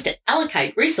decisions to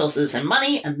allocate resources and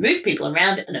money and move people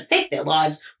around and affect their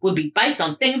lives would be based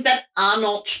on things that are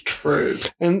not true.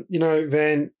 And,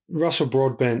 Van, Russell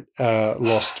Broadbent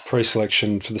lost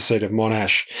pre-selection for the seat of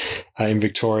Monash in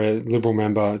Victoria, Liberal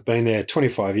member, been there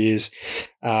 25 years.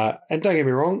 And don't get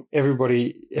me wrong,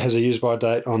 everybody has a use-by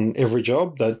date on every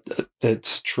job.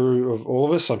 That's true of all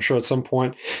of us. I'm sure at some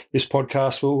point this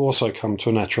podcast will also come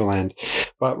to a natural end.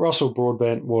 But Russell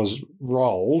Broadbent was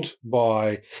rolled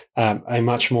by a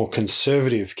much more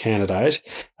conservative candidate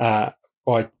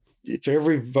for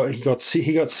every vote,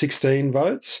 he got 16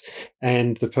 votes,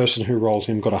 and the person who rolled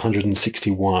him got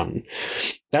 161.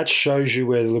 That shows you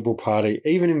where the Liberal Party,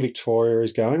 even in Victoria,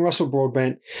 is going. Russell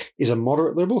Broadbent is a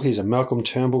moderate Liberal. He's a Malcolm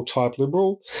Turnbull type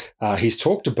Liberal. He's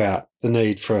talked about the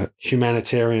need for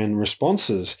humanitarian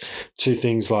responses to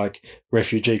things like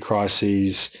refugee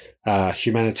crises,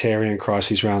 humanitarian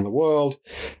crises around the world,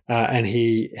 and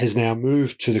he has now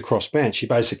moved to the crossbench. He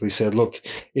basically said, look,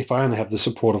 if I only have the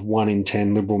support of 1 in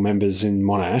 10 Liberal members in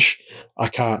Monash, I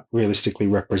can't realistically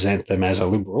represent them as a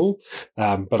Liberal,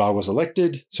 but I was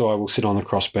elected, so I will sit on the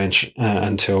crossbench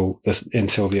until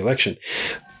the election.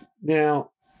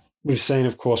 Now, we've seen,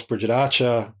 of course, Bridget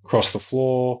Archer cross the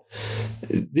floor.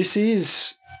 This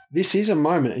is a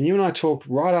moment, and you and I talked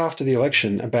right after the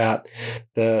election about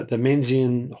the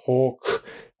Menzies hawk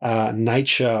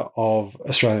nature of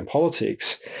Australian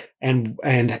politics and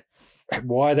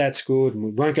why that's good.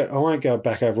 And I won't go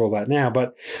back over all that now,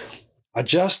 but I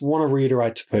just want to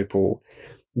reiterate to people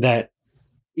that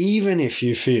even if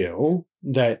you feel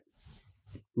that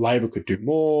Labor could do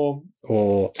more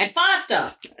and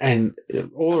faster and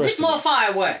all the rest with more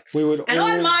fireworks on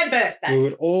my birthday, we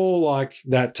would all like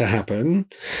that to happen.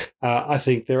 I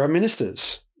think there are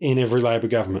ministers in every Labor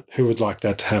government who would like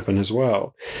that to happen as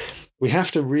well. we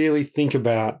have to really think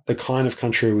about the kind of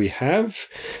country we have,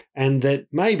 and that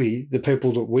maybe the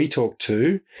people that we talk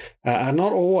to are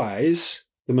not always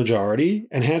the majority,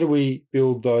 and how do we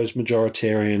build those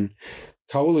majoritarian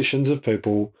coalitions of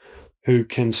people who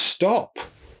can stop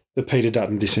the Peter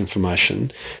Dutton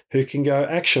disinformation, who can go,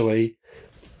 actually,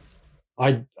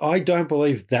 I don't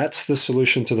believe that's the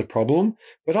solution to the problem,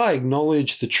 but I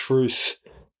acknowledge the truth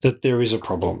that there is a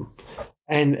problem.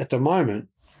 And at the moment,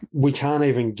 we can't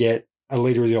even get a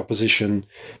leader of the opposition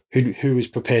who is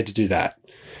prepared to do that,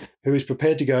 who is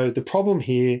prepared to go, the problem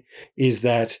here is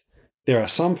that there are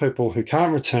some people who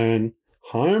can't return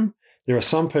home. There are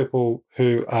some people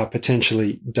who are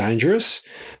potentially dangerous,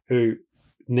 who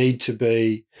need to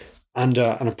be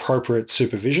under an appropriate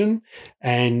supervision.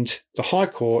 And the High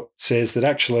Court says that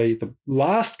actually the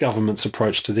last government's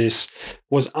approach to this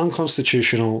was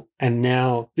unconstitutional, and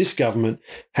now this government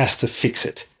has to fix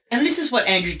it. And this is what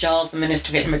Andrew Giles, the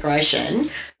Minister for Immigration,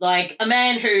 like a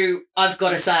man who, I've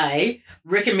got to say,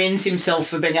 recommends himself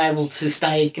for being able to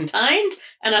stay contained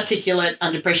and articulate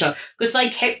under pressure, because they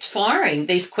kept firing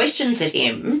these questions at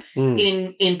him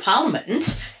in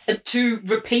Parliament to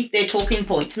repeat their talking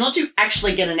points, not to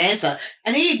actually get an answer.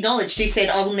 And he acknowledged, he said,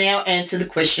 I will now answer the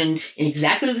question in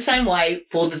exactly the same way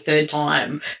for the third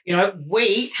time. You know,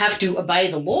 we have to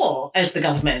obey the law as the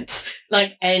government.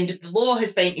 And the law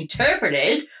has been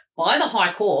interpreted by the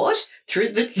High Court through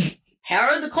the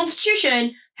power of the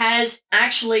Constitution has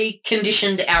actually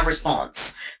conditioned our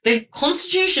response. The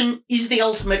Constitution is the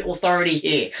ultimate authority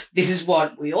here. This is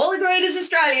what we all agreed as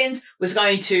Australians was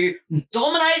going to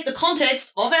dominate the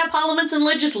context of our parliaments and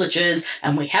legislatures,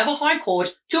 and we have a High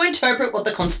Court to interpret what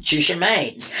the Constitution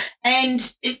means. And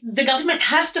the government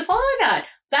has to follow that.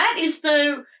 That is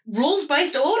the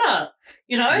rules-based order.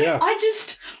 You know, yeah.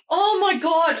 Oh my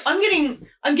God,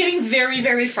 I'm getting very,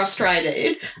 very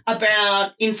frustrated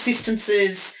about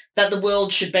insistences that the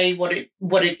world should be what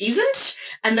it isn't,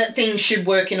 and that things should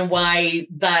work in a way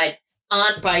that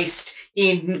aren't based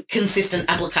in consistent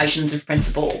applications of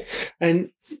principle.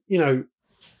 And, you know,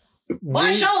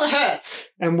 my shoulder hurts.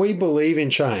 And we believe in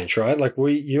change, right? Like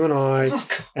you and I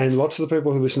and lots of the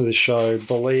people who listen to this show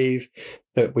believe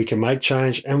that we can make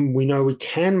change, and we know we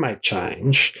can make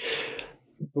change.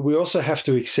 But we also have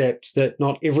to accept that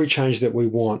not every change that we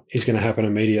want is going to happen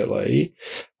immediately.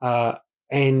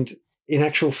 And in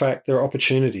actual fact, there are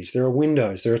opportunities, there are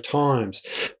windows, there are times.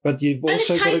 But you've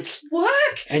also got to... And it takes work.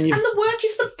 And the work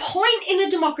is the point in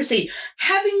a democracy.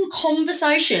 Having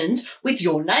conversations with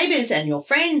your neighbours and your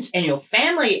friends and your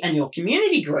family and your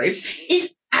community groups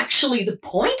is actually the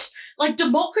point. Like,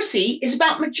 democracy is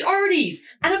about majorities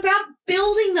and about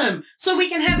building them so we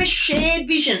can have a shared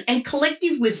vision and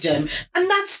collective wisdom. And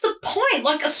that's the point.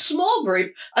 Like, a small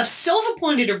group of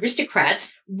self-appointed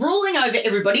aristocrats ruling over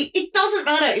everybody. It doesn't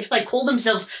matter if they call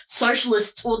themselves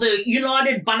socialists or the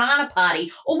United Banana Party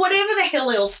or whatever the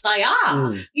hell else they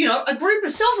are. You know, a group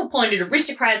of self-appointed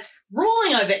aristocrats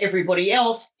ruling over everybody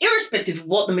else, irrespective of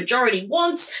what the majority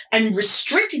wants, and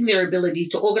restricting their ability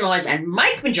to organise and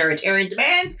make majoritarian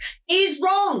demands is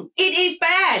wrong. It is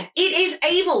bad. It is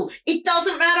evil. It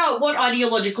doesn't matter what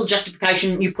ideological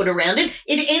justification you put around it.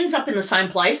 It ends up in the same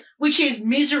place, which is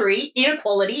misery,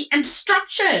 inequality, and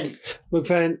destruction. Look,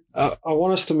 Van, I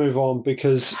want us to move on,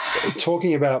 because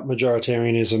talking about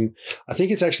majoritarianism, I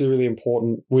think it's actually really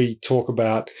important we talk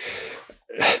about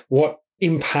what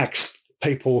impacts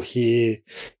people here.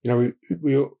 You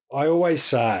know, I always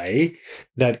say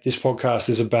that this podcast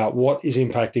is about what is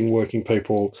impacting working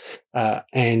people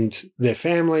and their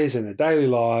families and their daily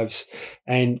lives.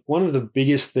 And one of the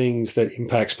biggest things that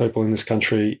impacts people in this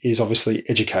country is obviously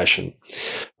education,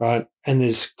 right? And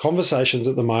there's conversations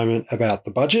at the moment about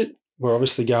the budget. We're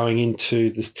obviously going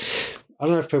into this. I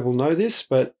don't know if people know this,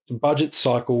 but the budget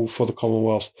cycle for the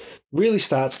Commonwealth really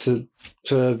starts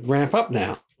to ramp up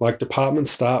now. Like,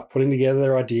 departments start putting together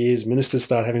their ideas, ministers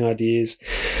start having ideas.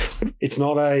 It's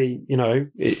not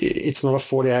it's not a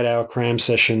 48-hour cram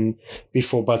session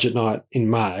before budget night in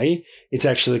May. It's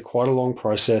actually quite a long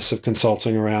process of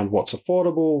consulting around what's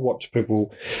affordable, what do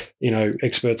people,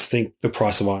 experts think the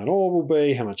price of iron ore will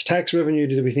be, how much tax revenue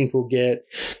do we think we'll get,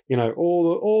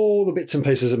 all the bits and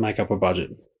pieces that make up a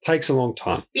budget. Takes a long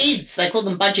time. Bids. They call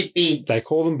them budget bids. bids.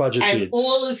 And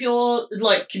all of your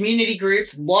community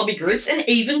groups, lobby groups, and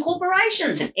even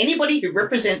corporations and anybody who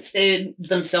represents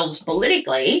themselves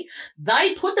politically,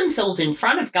 they put themselves in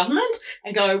front of government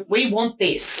and go, we want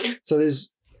this. So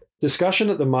there's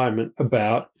discussion at the moment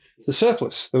about the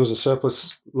surplus. There was a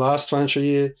surplus last financial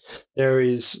year. There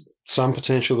is some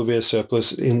potential to be a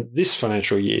surplus in this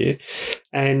financial year.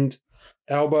 And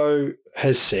Albo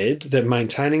has said that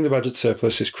maintaining the budget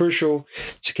surplus is crucial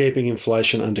to keeping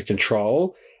inflation under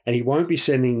control, and he won't be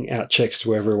sending out checks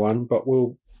to everyone, but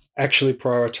will actually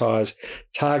prioritise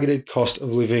targeted cost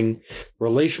of living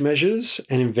relief measures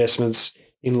and investments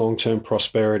in long-term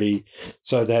prosperity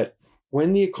so that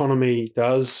when the economy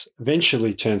does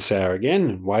eventually turn sour again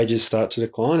and wages start to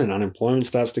decline and unemployment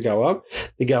starts to go up,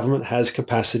 the government has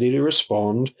capacity to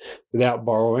respond without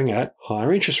borrowing at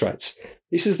higher interest rates.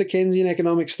 This is the Keynesian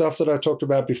economic stuff that I talked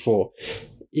about before.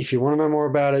 If you want to know more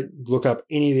about it, look up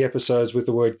any of the episodes with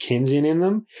the word Keynesian in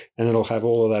them, and it'll have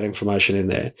all of that information in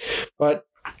there. But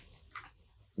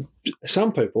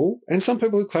some people, and some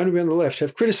people who claim to be on the left,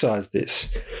 have criticised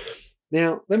this.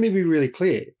 Now, let me be really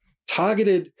clear.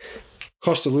 Targeted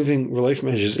cost of living relief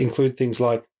measures include things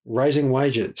like raising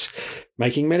wages,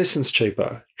 making medicines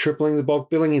cheaper, tripling the bulk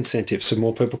billing incentive so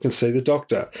more people can see the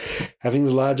doctor, having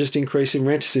the largest increase in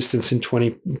rent assistance in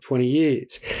 20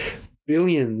 years,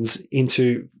 billions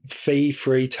into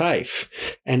fee-free TAFE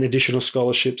and additional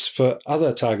scholarships for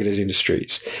other targeted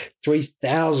industries,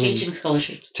 3,000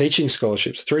 teaching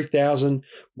scholarships, 3,000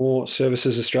 more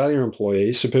Services Australia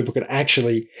employees so people can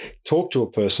actually talk to a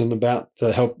person about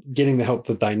getting the help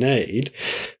that they need,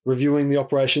 reviewing the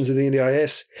operations of the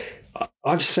NDIS.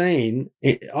 I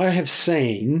have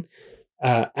seen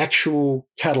actual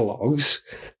catalogues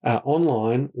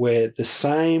online where the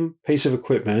same piece of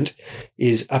equipment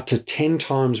is up to 10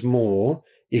 times more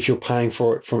if you're paying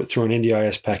for it through an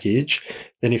NDIS package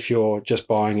than if you're just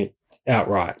buying it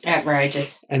outright.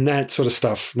 Outrageous. And that sort of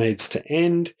stuff needs to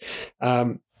end.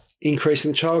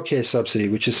 Increasing the childcare subsidy,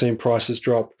 which has seen prices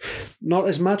drop, not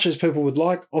as much as people would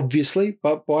like, obviously,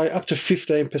 but by up to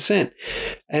 15%.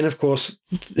 And, of course,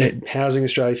 the Housing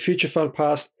Australia Future Fund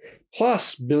passed,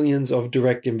 plus billions of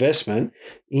direct investment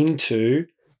into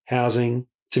housing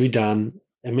to be done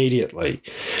immediately.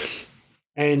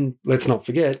 And let's not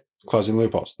forget, closing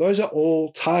loopholes. Those are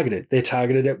all targeted. They're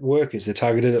targeted at workers. They're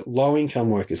targeted at low-income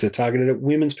workers. They're targeted at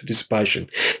women's participation,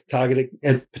 targeted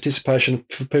at participation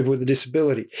for people with a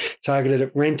disability, targeted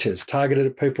at renters, targeted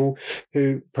at people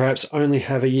who perhaps only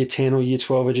have a Year 10 or Year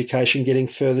 12 education getting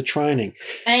further training.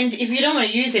 And if you don't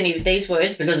want to use any of these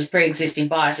words because of pre-existing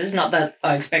biases, not that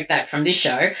I expect that from this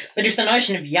show, but if the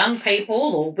notion of young people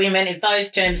or women, if those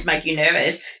terms make you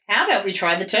nervous, how about we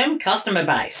try the term customer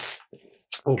base?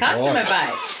 Oh, customer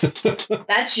base.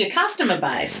 That's your customer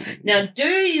base. Now, do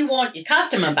you want your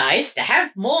customer base to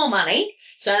have more money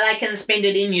so they can spend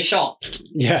it in your shop?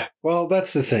 Yeah, well,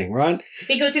 that's the thing, right?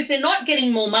 Because if they're not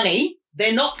getting more money,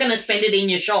 they're not going to spend it in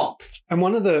your shop. And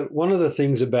one of the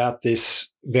things about this,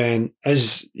 Van,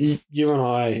 as you and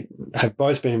I have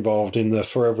both been involved in the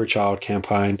For Every Child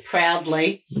campaign,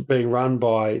 proudly being run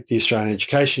by the Australian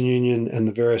Education Union and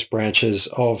the various branches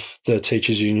of the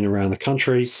teachers' union around the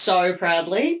country. So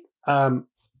proudly.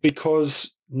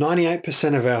 Because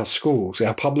 98% of our schools,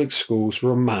 our public schools,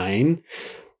 remain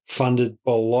funded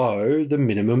below the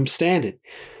minimum standard.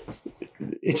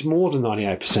 It's more than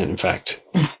 98%, in fact.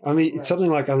 It's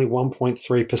something like only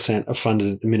 1.3% are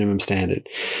funded at the minimum standard.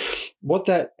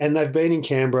 And they've been in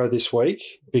Canberra this week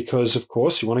because, of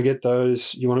course, you want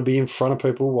to be in front of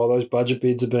people while those budget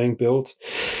bids are being built.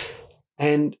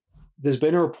 And there's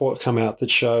been a report come out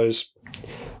that shows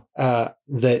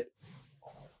that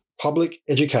public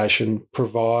education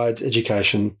provides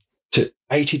education to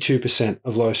 82%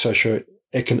 of low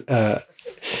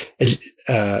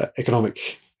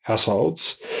economic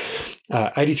households,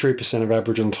 83% of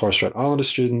Aboriginal and Torres Strait Islander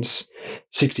students,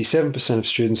 67% of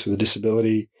students with a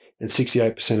disability, and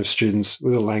 68% of students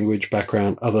with a language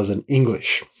background other than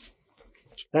English.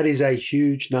 That is a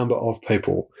huge number of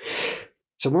people.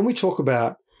 So when we talk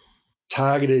about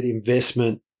targeted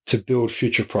investment to build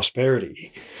future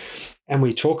prosperity, and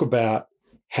we talk about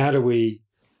how do we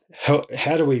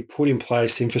put in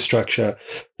place infrastructure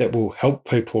that will help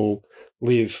people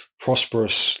live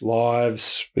prosperous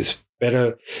lives with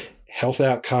better health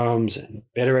outcomes and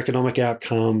better economic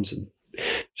outcomes and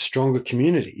stronger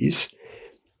communities,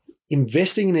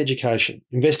 investing in education,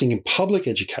 investing in public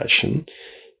education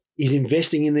is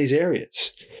investing in these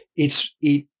areas.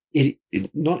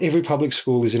 Not every public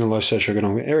school is in a low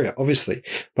socioeconomic area, obviously,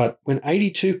 but when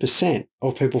 82%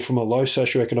 of people from a low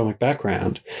socioeconomic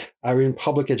background are in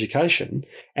public education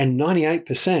and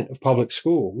 98% of public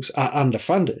schools are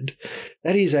underfunded,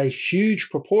 that is a huge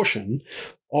proportion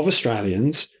of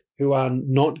Australians who are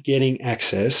not getting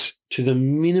access to the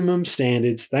minimum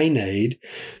standards they need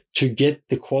to get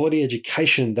the quality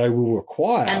education they will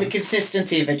require. And the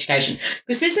consistency of education.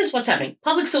 Because this is what's happening.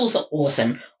 Public schools are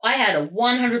awesome. I had a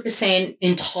 100%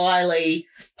 entirely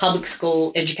public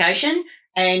school education,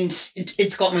 and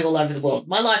it's got me all over the world.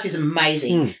 My life is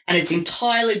amazing, and it's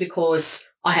entirely because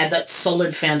I had that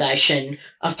solid foundation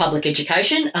of public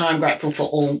education, and I'm grateful to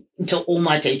all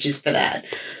my teachers for that.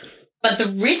 But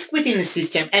the risk within the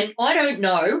system, and I don't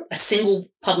know a single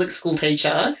public school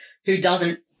teacher who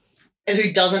doesn't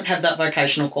have that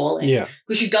vocational calling. Yeah.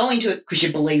 Because you go into it because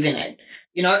you believe in it,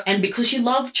 and because you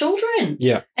love children.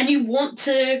 Yeah. And you want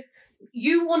to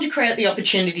create the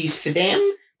opportunities for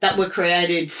them that were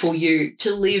created for you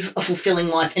to live a fulfilling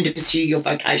life and to pursue your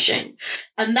vocation.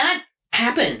 And that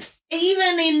happens.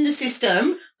 Even in the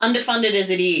system, underfunded as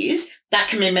it is, that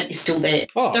commitment is still there.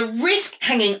 Oh. The risk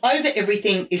hanging over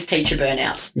everything is teacher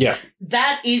burnout. Yeah.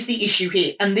 That is the issue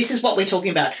here. And this is what we're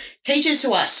talking about. Teachers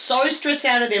who are so stressed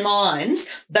out of their minds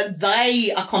that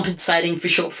they are compensating for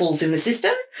shortfalls in the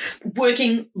system,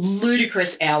 working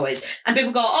ludicrous hours. And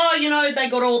people go, they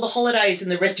got all the holidays and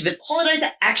the rest of it. Holidays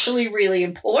are actually really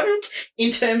important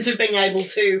in terms of being able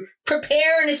to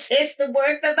prepare and assess the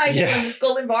work that they do in the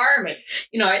school environment.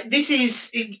 This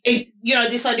is,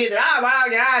 this idea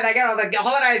that, they get all the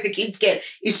holidays the kids get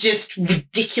is just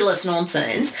ridiculous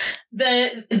nonsense.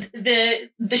 The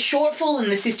shortfall in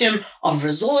the system of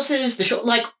resources,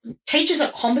 teachers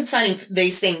are compensating for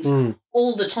these things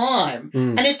all the time.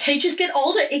 And as teachers get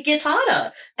older, it gets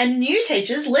harder. And new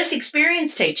teachers, less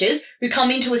experienced teachers who come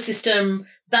into a system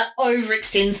that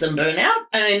overextends them burn out.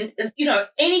 And,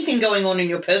 anything going on in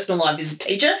your personal life as a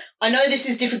teacher, I know this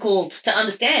is difficult to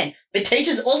understand, but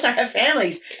teachers also have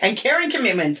families and caring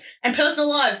commitments and personal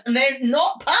lives, and they're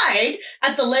not paid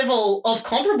at the level of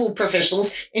comparable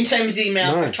professionals in terms of the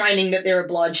amount of training that they're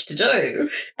obliged to do.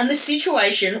 And the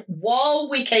situation, while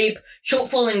we keep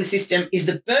shortfalling the system, is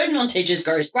the burden on teachers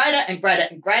grows greater and greater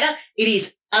and greater. It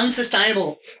is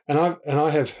unsustainable. And I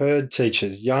have heard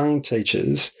teachers, young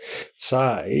teachers,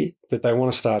 say that they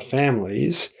want to start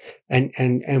families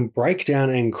and break down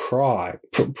and cry.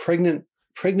 Pregnant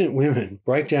women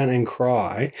break down and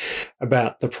cry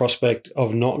about the prospect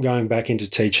of not going back into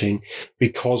teaching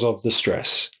because of the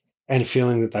stress and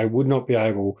feeling that they would not be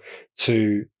able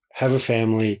to have a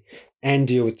family and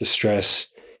deal with the stress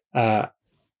and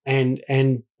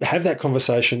have that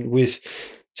conversation with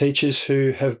teachers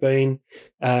who have been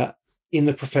in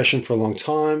the profession for a long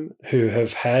time, who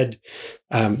have had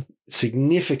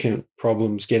significant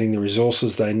problems getting the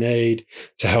resources they need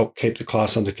to help keep the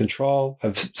class under control,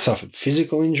 have suffered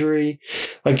physical injury.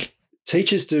 Like,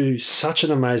 teachers do such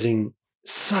an amazing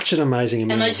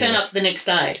amount and they turn up the next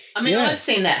day. I mean, I've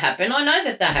seen that happen. I know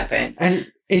that happens.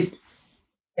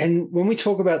 And when we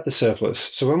talk about the surplus,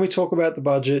 so when we talk about the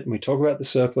budget and we talk about the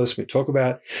surplus, we talk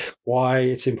about why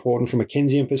it's important from a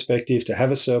Keynesian perspective to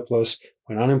have a surplus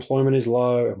when unemployment is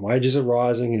low and wages are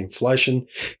rising and inflation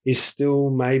is still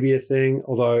maybe a thing,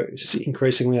 although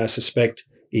increasingly I suspect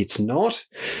it's not.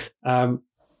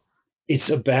 It's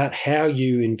about how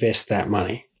you invest that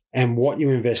money and what you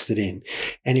invest it in.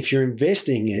 And if you're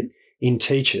investing it in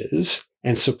teachers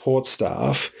and support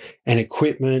staff and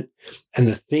equipment and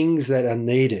the things that are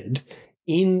needed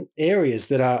in areas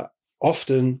that are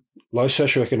often low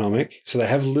socioeconomic, so they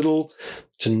have little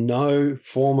to no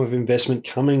form of investment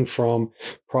coming from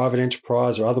private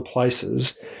enterprise or other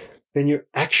places, then you're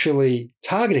actually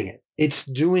targeting it. It's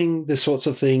doing the sorts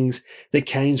of things that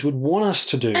Keynes would want us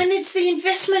to do. And it's the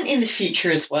investment in the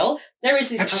future as well. There is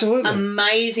this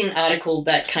amazing article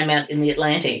that came out in The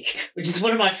Atlantic, which is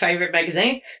one of my favourite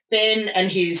magazines. Ben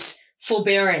and his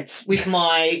forbearance with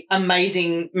my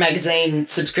amazing magazine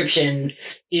subscription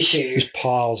issue. There's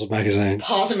piles of magazines.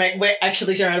 We're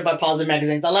actually surrounded by piles of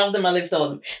magazines. I love them. I live for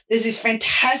them. There's this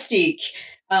fantastic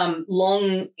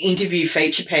long interview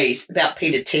feature piece about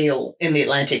Peter Thiel in The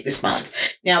Atlantic this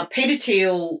month. Now, Peter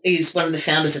Thiel is one of the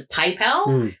founders of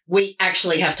PayPal. We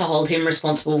actually have to hold him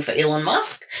responsible for Elon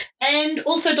Musk and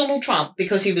also Donald Trump,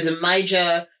 because he was a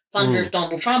major funder of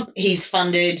Donald Trump. He's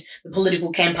funded the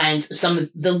political campaigns of some of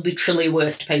the literally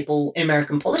worst people in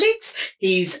American politics.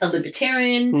 He's a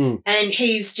libertarian and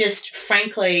he's just,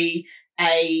 frankly,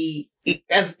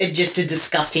 just a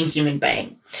disgusting human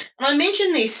being. And I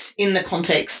mention this in the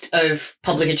context of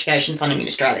public education funding in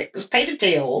Australia, because Peter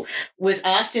Thiel was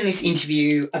asked in this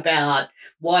interview about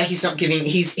why he's not giving.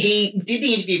 He did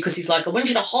the interview because he's like, I want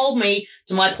you to hold me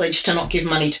to my pledge to not give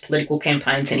money to political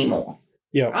campaigns anymore.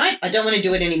 Yeah. Right? I don't want to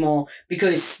do it anymore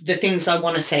because the things I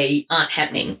want to see aren't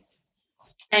happening.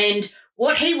 And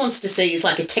what he wants to see is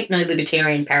like a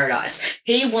techno-libertarian paradise.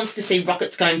 He wants to see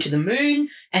rockets going to the moon,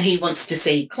 and he wants to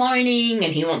see cloning,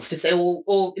 and he wants to see,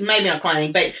 or maybe not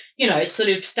cloning, but, sort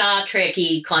of Star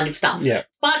Trek-y kind of stuff. Yeah.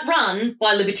 But run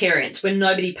by libertarians where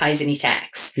nobody pays any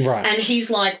tax. Right. And he's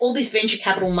like, all this venture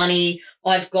capital money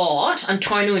I'm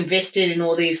trying to invest it in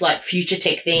all these like future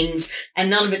tech things and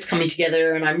none of it's coming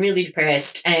together and I'm really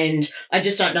depressed and I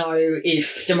just don't know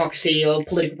if democracy or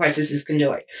political processes can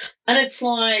do it. And it's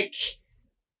like,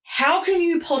 how can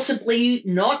you possibly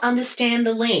not understand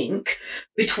the link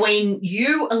between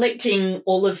you electing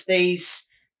all of these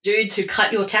dudes who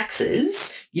cut your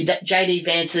taxes, your J.D.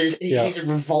 Vance's, he's a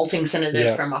revolting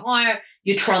senator from Ohio,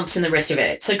 your Trumps and the rest of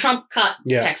it. So Trump cut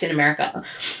tax in America.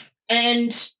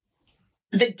 And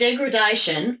the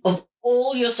degradation of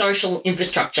all your social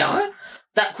infrastructure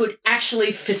that could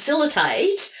actually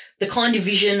facilitate the kind of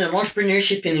vision and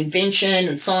entrepreneurship and invention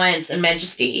and science and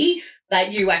majesty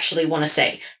that you actually want to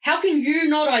see. How can you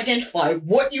not identify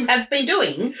what you have been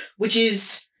doing, which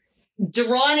is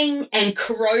deriding and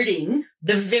corroding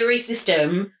the very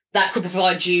system that could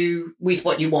provide you with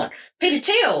what you want? Peter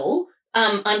Thiel,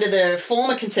 under the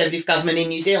former Conservative government in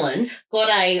New Zealand,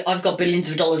 I've got billions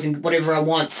of dollars in whatever I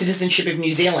want, citizenship of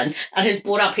New Zealand, and has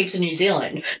bought up heaps of New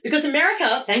Zealand. Because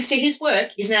America, thanks to his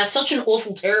work, is now such an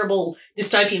awful, terrible,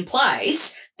 dystopian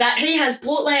place that he has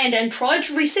bought land and tried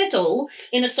to resettle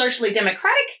in a socially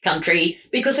democratic country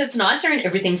because it's nicer and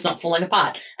everything's not falling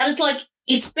apart. And it's like,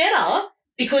 it's better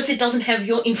because it doesn't have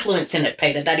your influence in it,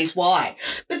 Peter. That is why.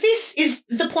 But this is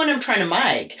the point I'm trying to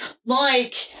make.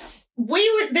 Like,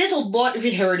 there's a lot of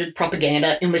inherited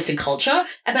propaganda in Western culture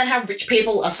about how rich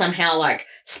people are somehow like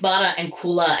smarter and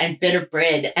cooler and better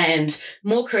bred and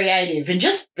more creative and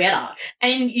just better.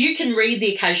 And you can read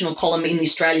the occasional column in The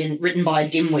Australian written by a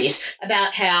dimwit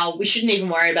about how we shouldn't even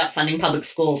worry about funding public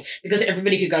schools because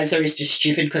everybody who goes there is just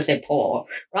stupid because they're poor,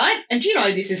 right? And you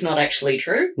know this is not actually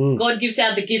true. God gives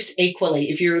out the gifts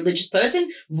equally. If you're a religious person,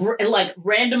 like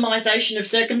randomization of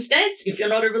circumstance, if you're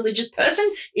not a religious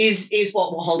person, is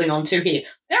what we're holding on to here.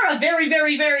 There are very,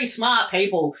 very, very smart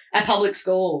people at public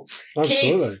schools.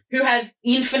 Absolutely. Kids who have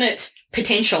infinite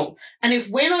potential. And if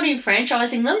we're not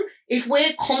enfranchising them, if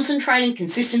we're concentrating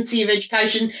consistency of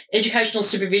education, educational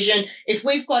supervision, if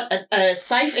we've got a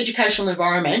safe educational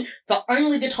environment for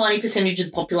only the tiny percentage of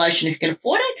the population who can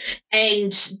afford it,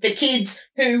 and the kids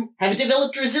who have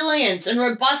developed resilience and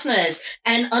robustness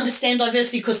and understand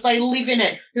diversity because they live in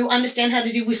it, who understand how to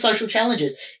deal with social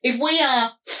challenges, if we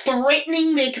are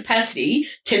threatening their capacity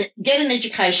to get an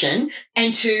education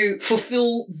and to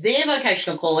fulfill their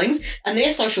vocational callings and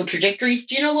their social trajectories,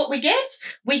 do you know what we get?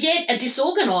 We get a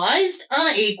disorganised,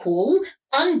 unequal,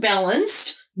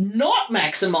 unbalanced, not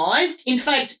maximised, in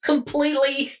fact,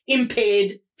 completely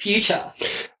impaired future.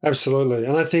 Absolutely.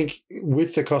 And I think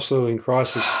with the cost of living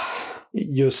crisis,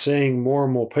 you're seeing more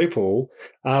and more people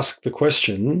ask the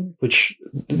question, which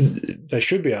they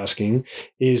should be asking,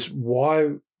 is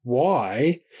why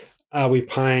are we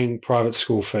paying private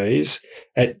school fees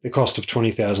at the cost of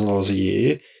 $20,000 a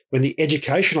year when the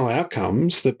educational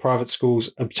outcomes that private schools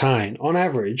obtain on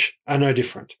average are no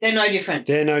different? They're no different.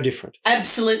 They're no different.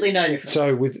 Absolutely no different.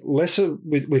 So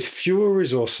with fewer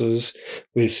resources,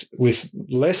 with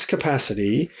less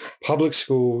capacity, public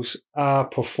schools are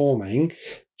performing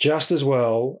just as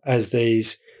well as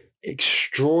these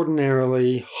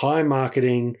extraordinarily high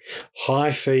marketing,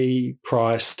 high fee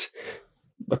priced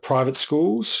private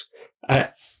schools.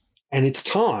 And it's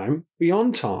time,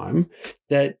 beyond time,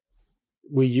 that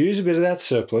we use a bit of that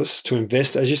surplus to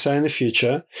invest, as you say, in the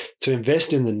future, to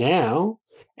invest in the now,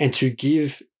 and to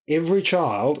give every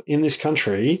child in this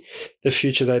country the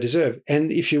future they deserve.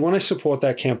 And if you want to support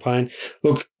that campaign,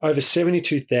 look, over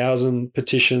 72,000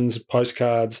 petitions,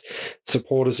 postcards,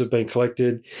 supporters have been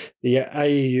collected. The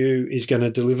AEU is going to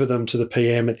deliver them to the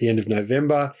PM at the end of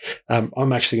November.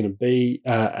 I'm actually going to be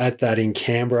at that in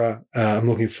Canberra. I'm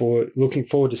looking forward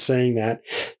to seeing that.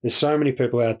 There's so many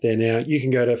people out there now. You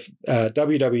can go to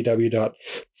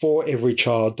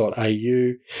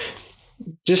www.foreverychild.au.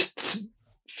 Just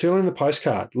fill in the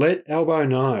postcard. Let Albo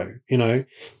know,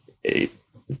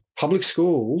 public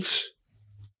schools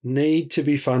need to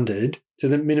be funded to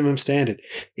the minimum standard.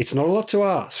 It's not a lot to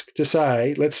ask to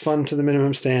say, let's fund to the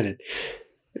minimum standard.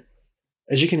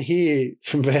 As you can hear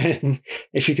from Van,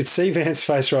 if you could see Van's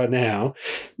face right now,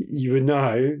 you would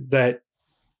know that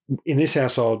in this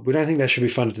household, we don't think they should be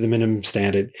funded to the minimum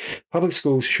standard. Public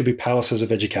schools should be palaces of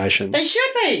education. They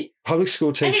should be. Public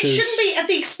school teachers. And it shouldn't be at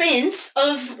the expense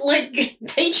of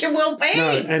teacher well-being.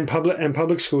 No, and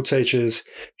public school teachers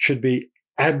should be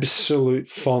absolute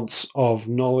fonts of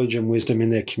knowledge and wisdom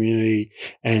in their community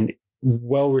and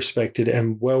well respected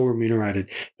and well remunerated.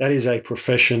 That is a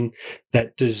profession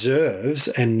that deserves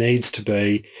and needs to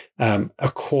be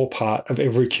a core part of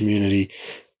every community.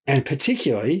 And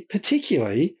particularly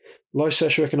low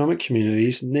socioeconomic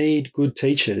communities need good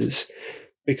teachers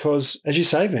because, as you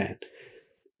say, Van,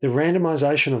 the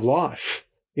randomisation of life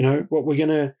What we're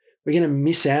gonna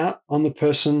miss out on the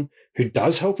person who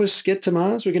does help us get to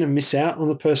Mars. We're going to miss out on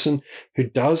the person who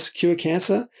does cure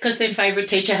cancer because their favourite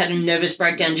teacher had a nervous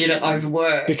breakdown due to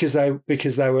overwork because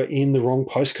they were in the wrong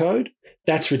postcode.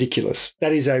 That's ridiculous.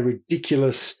 That is a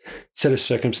ridiculous set of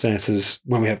circumstances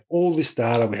when we have all this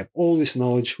data, we have all this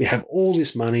knowledge, we have all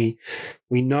this money.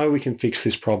 We know we can fix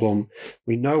this problem.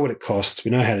 We know what it costs.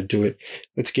 We know how to do it.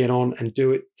 Let's get on and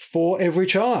do it for every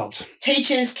child.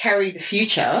 Teachers carry the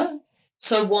future,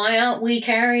 so why aren't we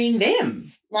carrying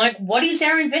them? Like, what is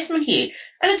our investment here?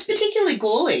 And it's particularly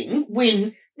galling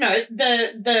when,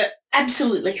 the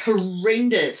absolutely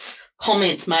horrendous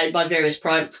comments made by various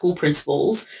private school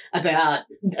principals about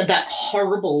that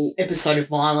horrible episode of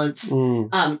violence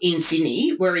in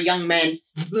Sydney where a young man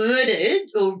murdered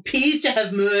or appears to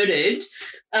have murdered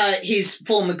his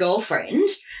former girlfriend.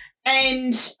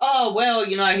 And,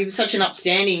 he was such an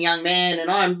upstanding young man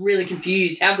and I'm really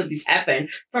confused. How could this happen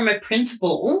from a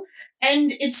principal?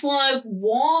 And it's like,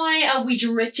 why are we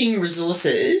directing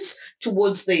resources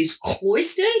towards these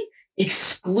cloistered,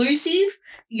 exclusive,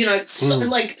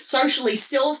 socially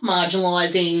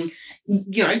self-marginalising,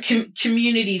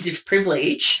 communities of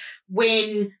privilege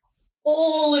when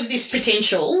all of this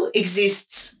potential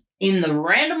exists in the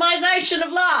randomisation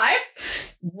of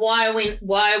life? Why are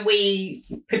we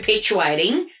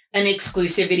perpetuating an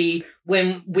exclusivity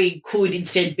when we could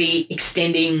instead be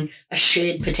extending a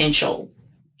shared potential?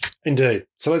 Indeed.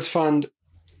 So let's fund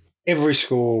every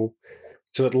school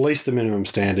to at least the minimum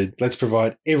standard. Let's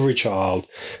provide every child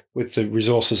with the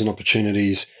resources and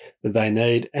opportunities that they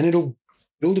need, and it'll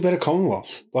build a better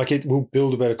Commonwealth. It will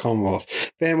build a better Commonwealth.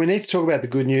 Van, we need to talk about the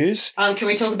good news. Can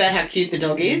we talk about how cute the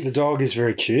dog is? The dog is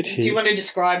very cute. Do you want to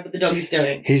describe what the dog is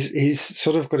doing? He's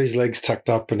sort of got his legs tucked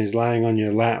up and he's laying on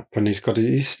your lap and he's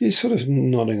sort of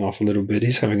nodding off a little bit.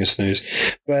 He's having a snooze.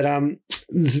 But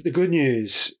the good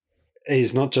news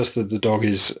is not just that the dog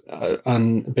is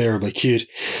unbearably cute.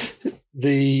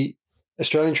 The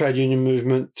Australian Trade Union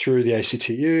Movement through the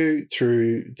ACTU,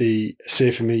 through the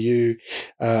CFMEU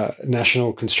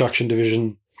National Construction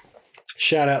Division.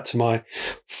 Shout out to my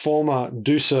former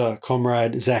DUSA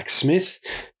comrade, Zach Smith,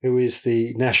 who is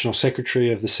the National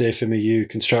Secretary of the CFMEU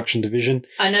Construction Division.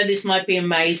 I know this might be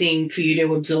amazing for you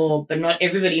to absorb, but not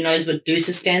everybody knows what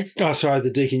DUSA stands for. Oh, sorry,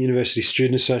 the Deakin University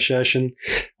Student Association.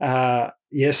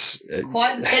 Yes.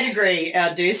 Quite the pedigree, our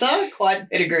DUSA. Quite the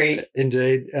pedigree.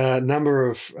 Indeed. Number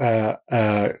of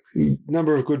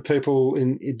good people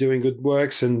in doing good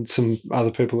works and some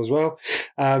other people as well.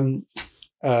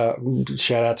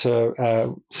 Shout out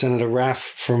to Senator Raff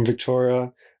from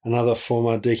Victoria, another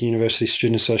former Deakin University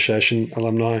Student Association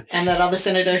alumni. And that other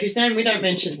senator whose name we don't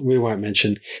mention. We won't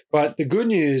mention. But the good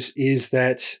news is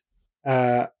that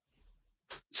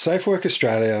Safe Work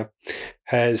Australia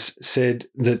has said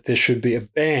that there should be a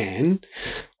ban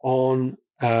on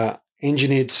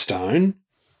engineered stone.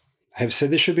 Have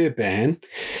said there should be a ban.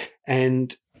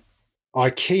 And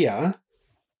IKEA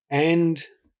and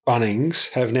Bunnings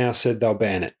have now said they'll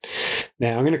ban it.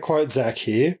 Now, I'm going to quote Zach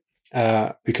here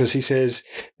because he says,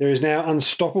 there is now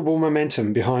unstoppable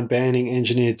momentum behind banning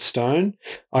engineered stone.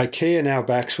 IKEA now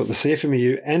backs what the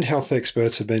CFMEU and health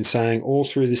experts have been saying all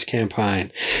through this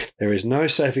campaign. There is no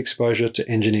safe exposure to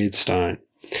engineered stone.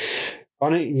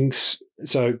 Bunnings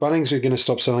are going to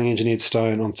stop selling engineered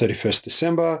stone on 31st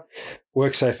December.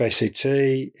 WorkSafe ACT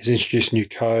has introduced new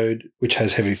code which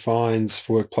has heavy fines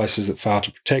for workplaces that fail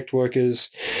to protect workers.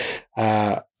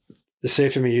 The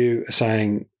CFMEU are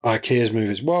saying IKEA's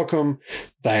move is welcome.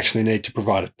 They actually need to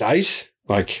provide a date,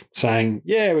 like saying,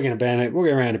 yeah, we're going to ban it. We'll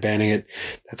get around to banning it.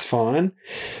 That's fine.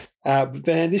 But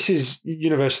then this is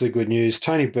universally good news.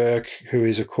 Tony Burke, who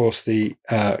is, of course, the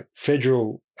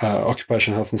federal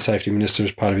Occupational Health and Safety Minister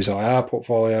as part of his IR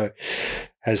portfolio,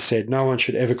 has said no one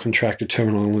should ever contract a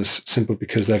terminal illness simply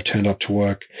because they've turned up to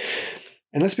work.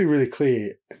 And let's be really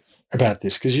clear about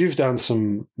this, because you've done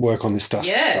some work on this stuff.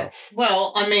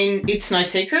 Well, I mean, it's no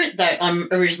secret that I'm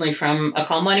originally from a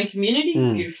coal mining community,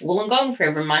 beautiful Wollongong,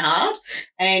 forever in my heart.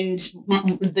 And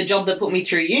the job that put me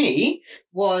through uni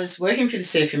was working for the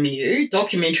CFMEU,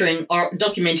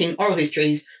 documenting oral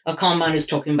histories of coal miners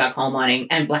talking about coal mining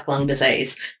and black lung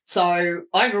disease. So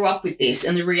I grew up with this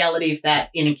and the reality of that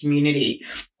in a community.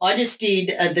 I just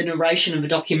did the narration of a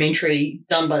documentary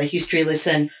done by the History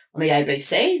Lesson on the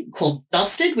ABC called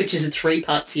Dusted, which is a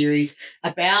 3-part series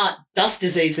about dust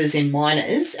diseases in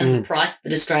miners and the price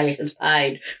that Australia has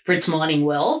paid for its mining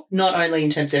wealth, not only in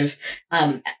terms of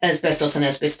asbestos and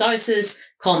asbestosis,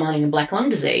 coal mining and black lung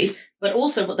disease, but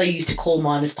also what they used to call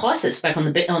miners' back on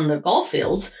the gold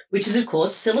fields, which is, of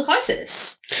course,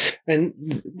 silicosis. And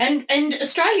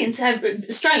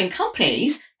Australian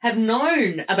companies have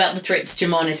known about the threats to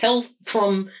miners' health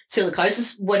from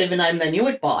silicosis, whatever name they knew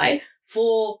it by,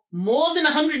 for more than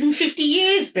 150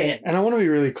 years, Ben. And I want to be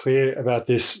really clear about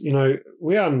this.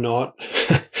 We are not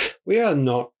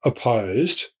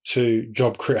opposed to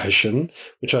job creation,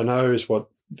 which I know is what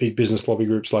big business lobby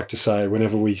groups like to say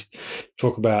whenever we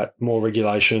talk about more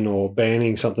regulation or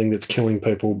banning something that's killing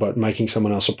people but making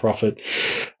someone else a profit.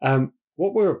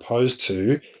 What we're opposed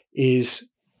to is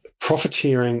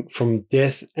profiteering from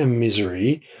death and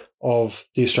misery of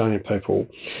the Australian people.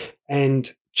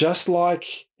 And just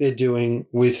like they're doing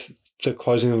with the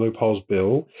Closing the Loopholes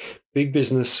bill, big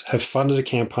business have funded a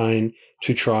campaign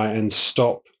to try and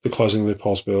stop the Closing the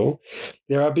Loopholes bill.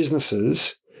 There are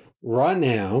businesses right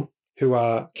now who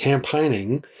are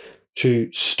campaigning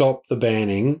to stop the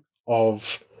banning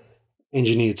of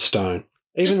engineered stone.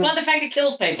 Despite the fact it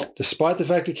kills people. Despite the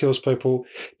fact it kills people,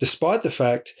 despite the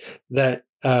fact that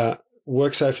Safe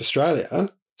Work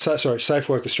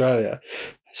Australia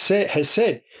has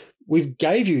said, we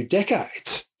gave you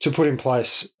decades to put in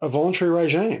place a voluntary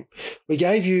regime. We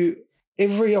gave you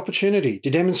every opportunity to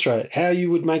demonstrate how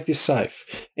you would make this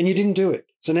safe, and you didn't do it.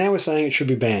 So now we're saying it should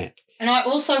be banned. And I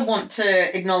also want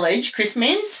to acknowledge Chris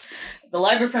Minns, the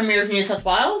Labor Premier of New South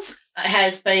Wales,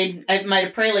 has made a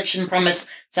pre-election promise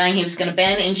saying he was going to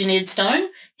ban engineered stone.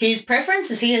 His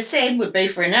preference, as he has said, would be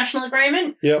for a national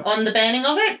agreement on the banning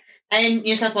of it, and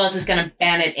New South Wales is going to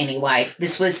ban it anyway.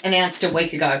 This was announced a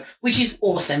week ago, which is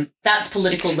awesome. That's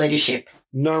political leadership.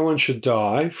 No one should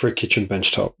die for a kitchen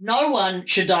bench top. No one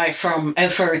should die for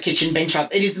a kitchen bench top.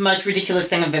 It is the most ridiculous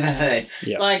thing I've ever heard.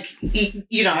 Yep.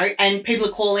 And people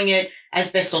are calling it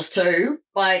asbestos too,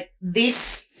 but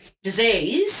this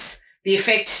disease, the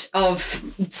effect of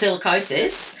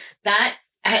silicosis,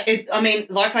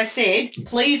 like I said,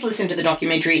 please listen to the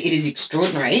documentary. It is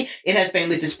extraordinary. It has been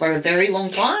with us for a very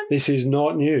long time. This is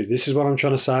not new. This is what I'm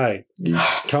trying to say.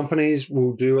 Companies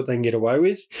will do what they can get away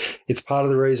with. It's part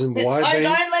of the reason why. Don't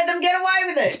let them get away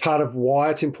with it. It's part of why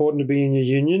it's important to be in your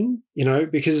union,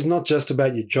 because it's not just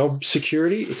about your job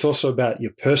security. It's also about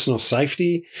your personal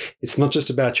safety. It's not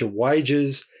just about your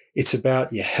wages. It's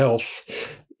about your health.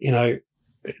 They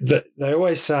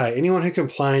always say anyone who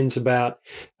complains about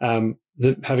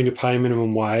having to pay a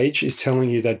minimum wage is telling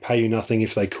you they'd pay you nothing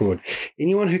if they could.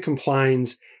 Anyone who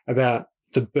complains about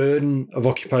the burden of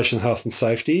occupational health and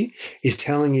safety is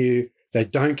telling you they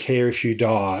don't care if you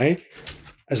die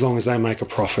as long as they make a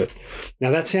profit. Now,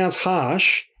 that sounds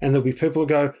harsh, and there'll be people who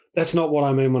go, that's not what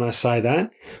I mean when I say that.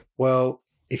 Well,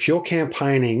 if you're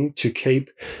campaigning to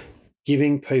keep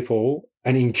giving people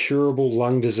an incurable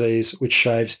lung disease which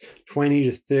shaves 20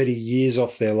 to 30 years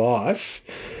off their life,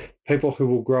 people who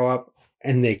will grow up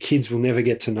and their kids will never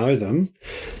get to know them,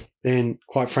 then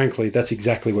quite frankly, that's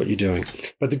exactly what you're doing.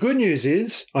 But the good news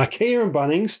is IKEA and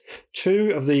Bunnings, two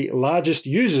of the largest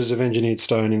users of engineered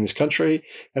stone in this country,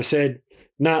 have said,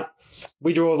 nah,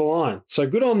 we draw the line. So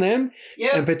good on them,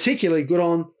 and particularly good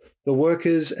on the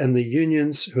workers and the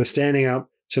unions who are standing up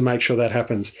to make sure that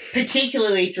happens.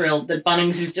 Particularly thrilled that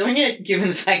Bunnings is doing it, given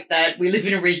the fact that we live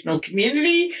in a regional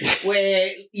community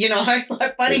where,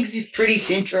 Bunnings is pretty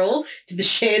central to the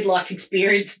shared life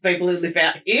experience of people who live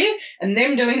out here, and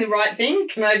them doing the right thing,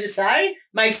 can I just say,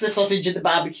 makes the sausage at the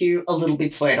barbecue a little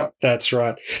bit sweeter. That's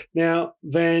right. Now,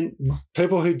 Van,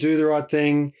 people who do the right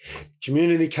thing,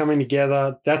 community coming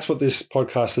together, that's what this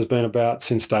podcast has been about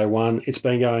since day one. It's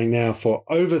been going now for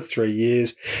over 3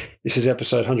 years. This is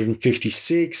episode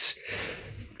 156.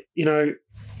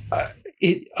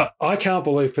 I can't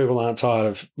believe people aren't tired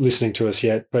of listening to us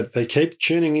yet, but they keep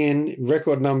tuning in,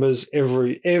 record numbers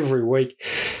every week.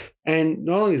 And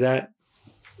not only that,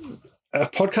 a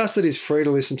podcast that is free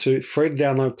to listen to, free to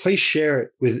download, please share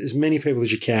it with as many people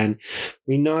as you can.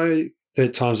 We know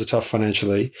that times are tough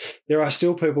financially. There are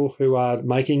still people who are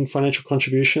making financial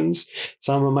contributions.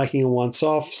 Some are making a once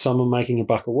off. Some are making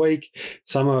 $1 a week.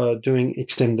 Some are doing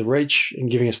extend the reach and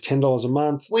giving us $10 a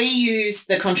month. We use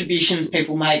the contributions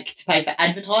people make to pay for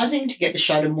advertising to get the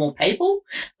show to more people.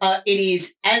 It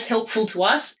is as helpful to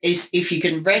us as if you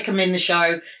can recommend the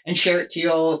show and share it to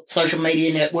your social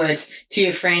media networks, to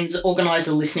your friends, organise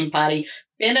a listening party.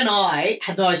 Ben and I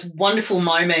had the most wonderful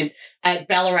moment at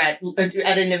Ballarat,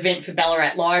 at an event for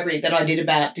Ballarat Library that I did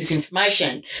about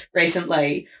disinformation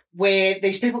recently, where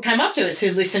these people came up to us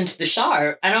who listened to the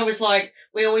show, and I was like,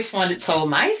 we always find it so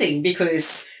amazing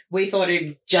because we thought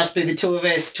it'd just be the two of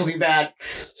us talking about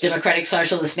democratic,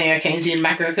 socialist, neo-Keynesian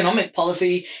macroeconomic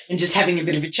policy and just having a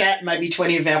bit of a chat. Maybe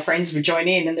 20 of our friends would join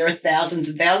in, and there are thousands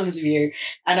and thousands of you.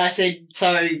 And I said,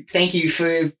 so thank you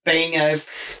for being a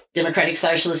democratic,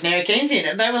 socialist,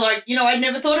 neo-Keynesian. And they were like, I'd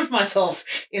never thought of myself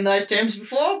in those terms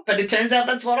before, but it turns out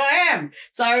that's what I am.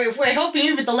 So if we're helping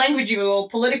you with the language of your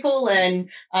political and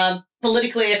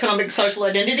politically economic social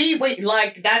identity,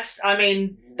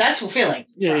 that's fulfilling.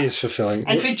 Yeah, it is fulfilling.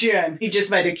 And for Germ, he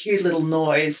just made a cute little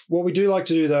noise. What we do like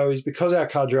to do, though, is because our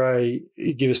cadre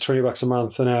give us $20 a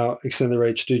month and our Extend the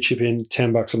Reach do chip in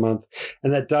 $10 a month,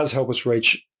 and that does help us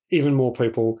reach even more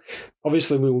people.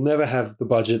 Obviously, we will never have the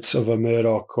budgets of a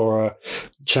Murdoch or a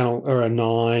Channel or a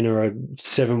 9 or a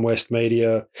 7 West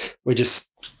Media.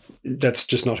 That's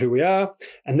just not who we are,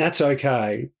 and that's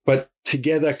okay. But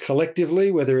together, collectively,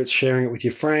 whether it's sharing it with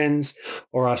your friends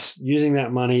or us using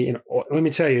that money, let me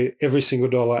tell you, every single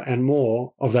dollar and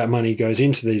more of that money goes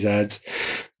into these ads.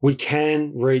 We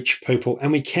can reach people,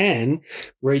 and we can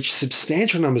reach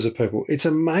substantial numbers of people. It's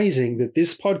amazing that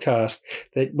this podcast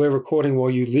that we're recording while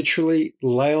you literally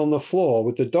lay on the floor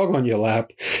with the dog on your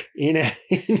lap in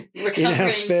our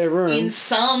spare room in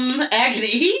some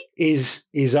agony is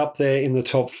up there in the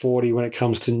top 40 when it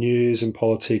comes to news and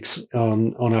politics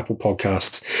on Apple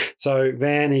Podcasts. So,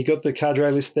 Van, you got the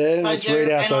cadre list there? Let's read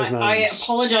out those names. I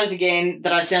apologise again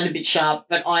that I sound a bit sharp,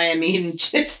 but I am in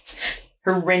just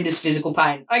horrendous physical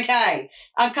pain. Okay.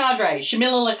 Our cadre,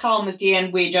 Shamila Lacombe as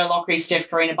DN, Weir, Joe Lockery, Steph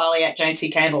Karina Barliat, Jane C.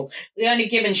 Campbell, Leonie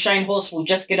Gibbons, Shane Horsfall,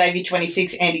 Jessica Davey,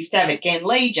 26, Andy Stavitt, Ken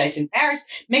Lee, Jason Paris,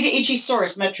 Mega Itchy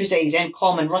Saurus, Matrices, Ann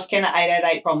Coleman, Ross Kenner,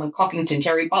 888, Bronwyn Cockington,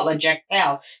 Terry Butler, Jack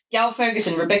Powell, Gal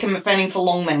Ferguson, Rebecca McFanning for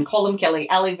Longman, Colin Kelly,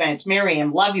 Ali Vance,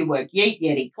 Miriam, Love Your Work, Yeet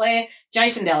Yeti, Claire,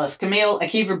 Jason Dallas, Camille,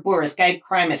 Akiva Burris, Gabe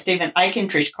Kramer, Stephen Aiken,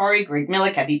 Trish Corey, Greg Miller,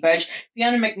 Kathy Birch,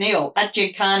 Fiona McNeil,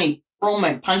 Jed Carney,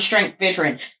 Brawlman, Punch Strength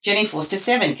Veteran, Jenny Forster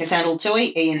 7, Cassandra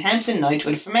Tui, Ian Hampson, No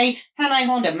Twitter for Me, Hannah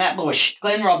Honda, Matt Bush,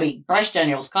 Glenn Robbie, Bryce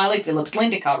Daniels, Kylie Phillips,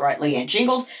 Linda Cartwright, Leanne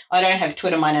Jingles, I Don't Have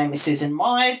Twitter, My Name is Susan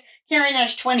Myers, Karen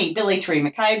Ash 20, Billy 3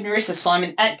 McCabe, Narissa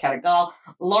Simon at Catagal,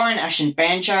 Lauren Ashen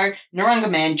Banjo, Narunga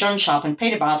Man, John Sharpen,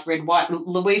 Peter Barth, Red White,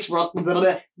 Louise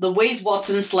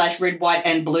Watson / Red White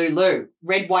and Blue Lou.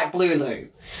 Red White Blue Lou.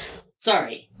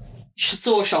 Sorry.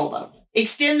 Sore shoulder.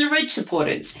 Extend the Reach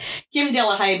supporters. Kim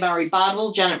Delahaye, Murray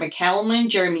Bardwell, Janet McCallum,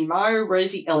 Jeremy Moe,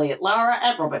 Rosie Elliott Lara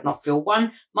at Robert Notfield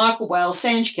 1, Michael Wales,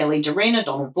 Sanj Kelly, Dorena,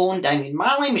 Donald Bourne, Damien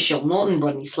Marley, Michelle Norton,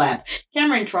 Rodney Slab,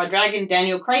 Cameron Tridragon,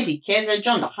 Daniel Crazy Keza,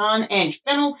 John DeHaan, Ange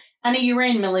Fennell, Anna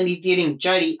Uran, Melanie Deering,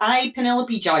 Jody A,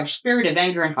 Penelope Judge, Spirit of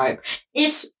Anger and Hope,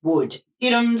 S. Wood,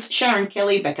 Diddums, Sharon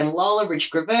Kelly, Beck and Lola, Rich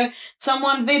Graver,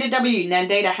 Someone, Vita W,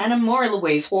 Nandita Hannah, Maura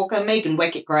Louise Hawker, Megan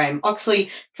Weckett, Graham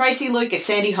Oxley, Tracy Lucas,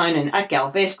 Sandy Honan, at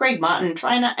Galvest, Greg Martin,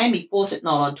 Trainer, Amy Fawcett,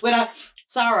 not on Twitter,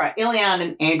 Sarah, Eliane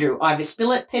and Andrew, Ivor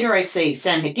Spillett, Peter A.C.,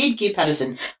 Sam Hadid, Gib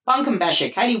Patterson, Bunkum Basher,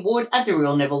 Katie Ward, at The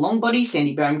Real Neville Longbody,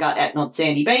 Sandy Baumgart, at Not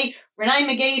Sandy B, Renee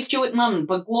McGee, Stuart Munn,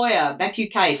 Bagloya, Matthew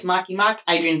Case, Marky Mark,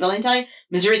 Adrian Valente,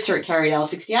 Mazuritza at Carrydale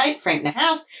 68, Frank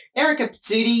Nahouse, Erica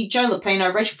Pizzuti, Joe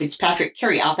Lapino, Rachel Fitzpatrick,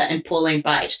 Kerry Arthur, and Pauline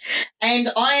Bate.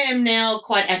 And I am now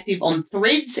quite active on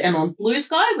Threads and on Blue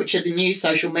Sky, which are the new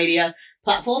social media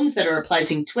platforms that are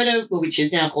replacing Twitter, which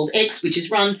is now called X, which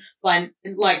is run by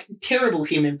terrible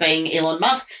human being Elon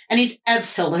Musk, and is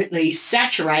absolutely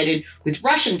saturated with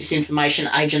Russian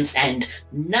disinformation agents and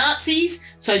Nazis.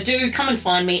 So do come and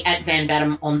find me at Van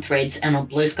Batum on Threads and on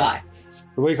Blue Sky.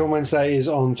 The Week on Wednesday is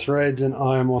on Threads, and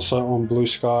I am also on Blue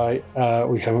Sky.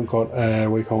 We haven't got a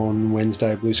Week on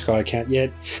Wednesday Blue Sky account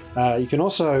yet. You can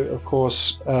also, of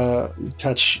course,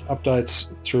 catch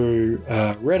updates through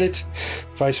Reddit,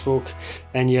 Facebook,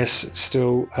 and yes,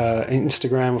 still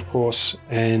Instagram, of course.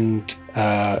 And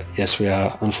yes, we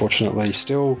are unfortunately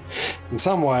still, in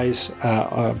some ways,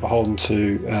 beholden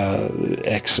to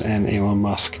X and Elon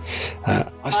Musk.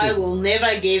 I will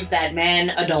never give that man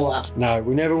 $1. No,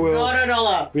 we never will. Not $1.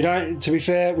 We don't. To be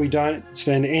fair, we don't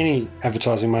spend any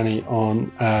advertising money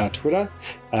on Twitter.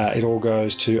 It all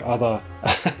goes to other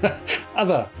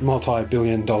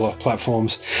multi-billion-dollar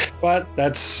platforms. But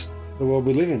that's the world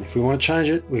we live in. If we want to change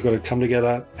it, we've got to come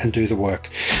together and do the work.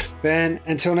 Ben,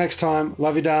 until next time,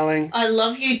 love you, darling. I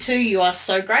love you too. You are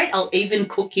so great. I'll even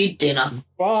cook you dinner.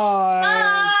 Bye.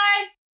 Bye.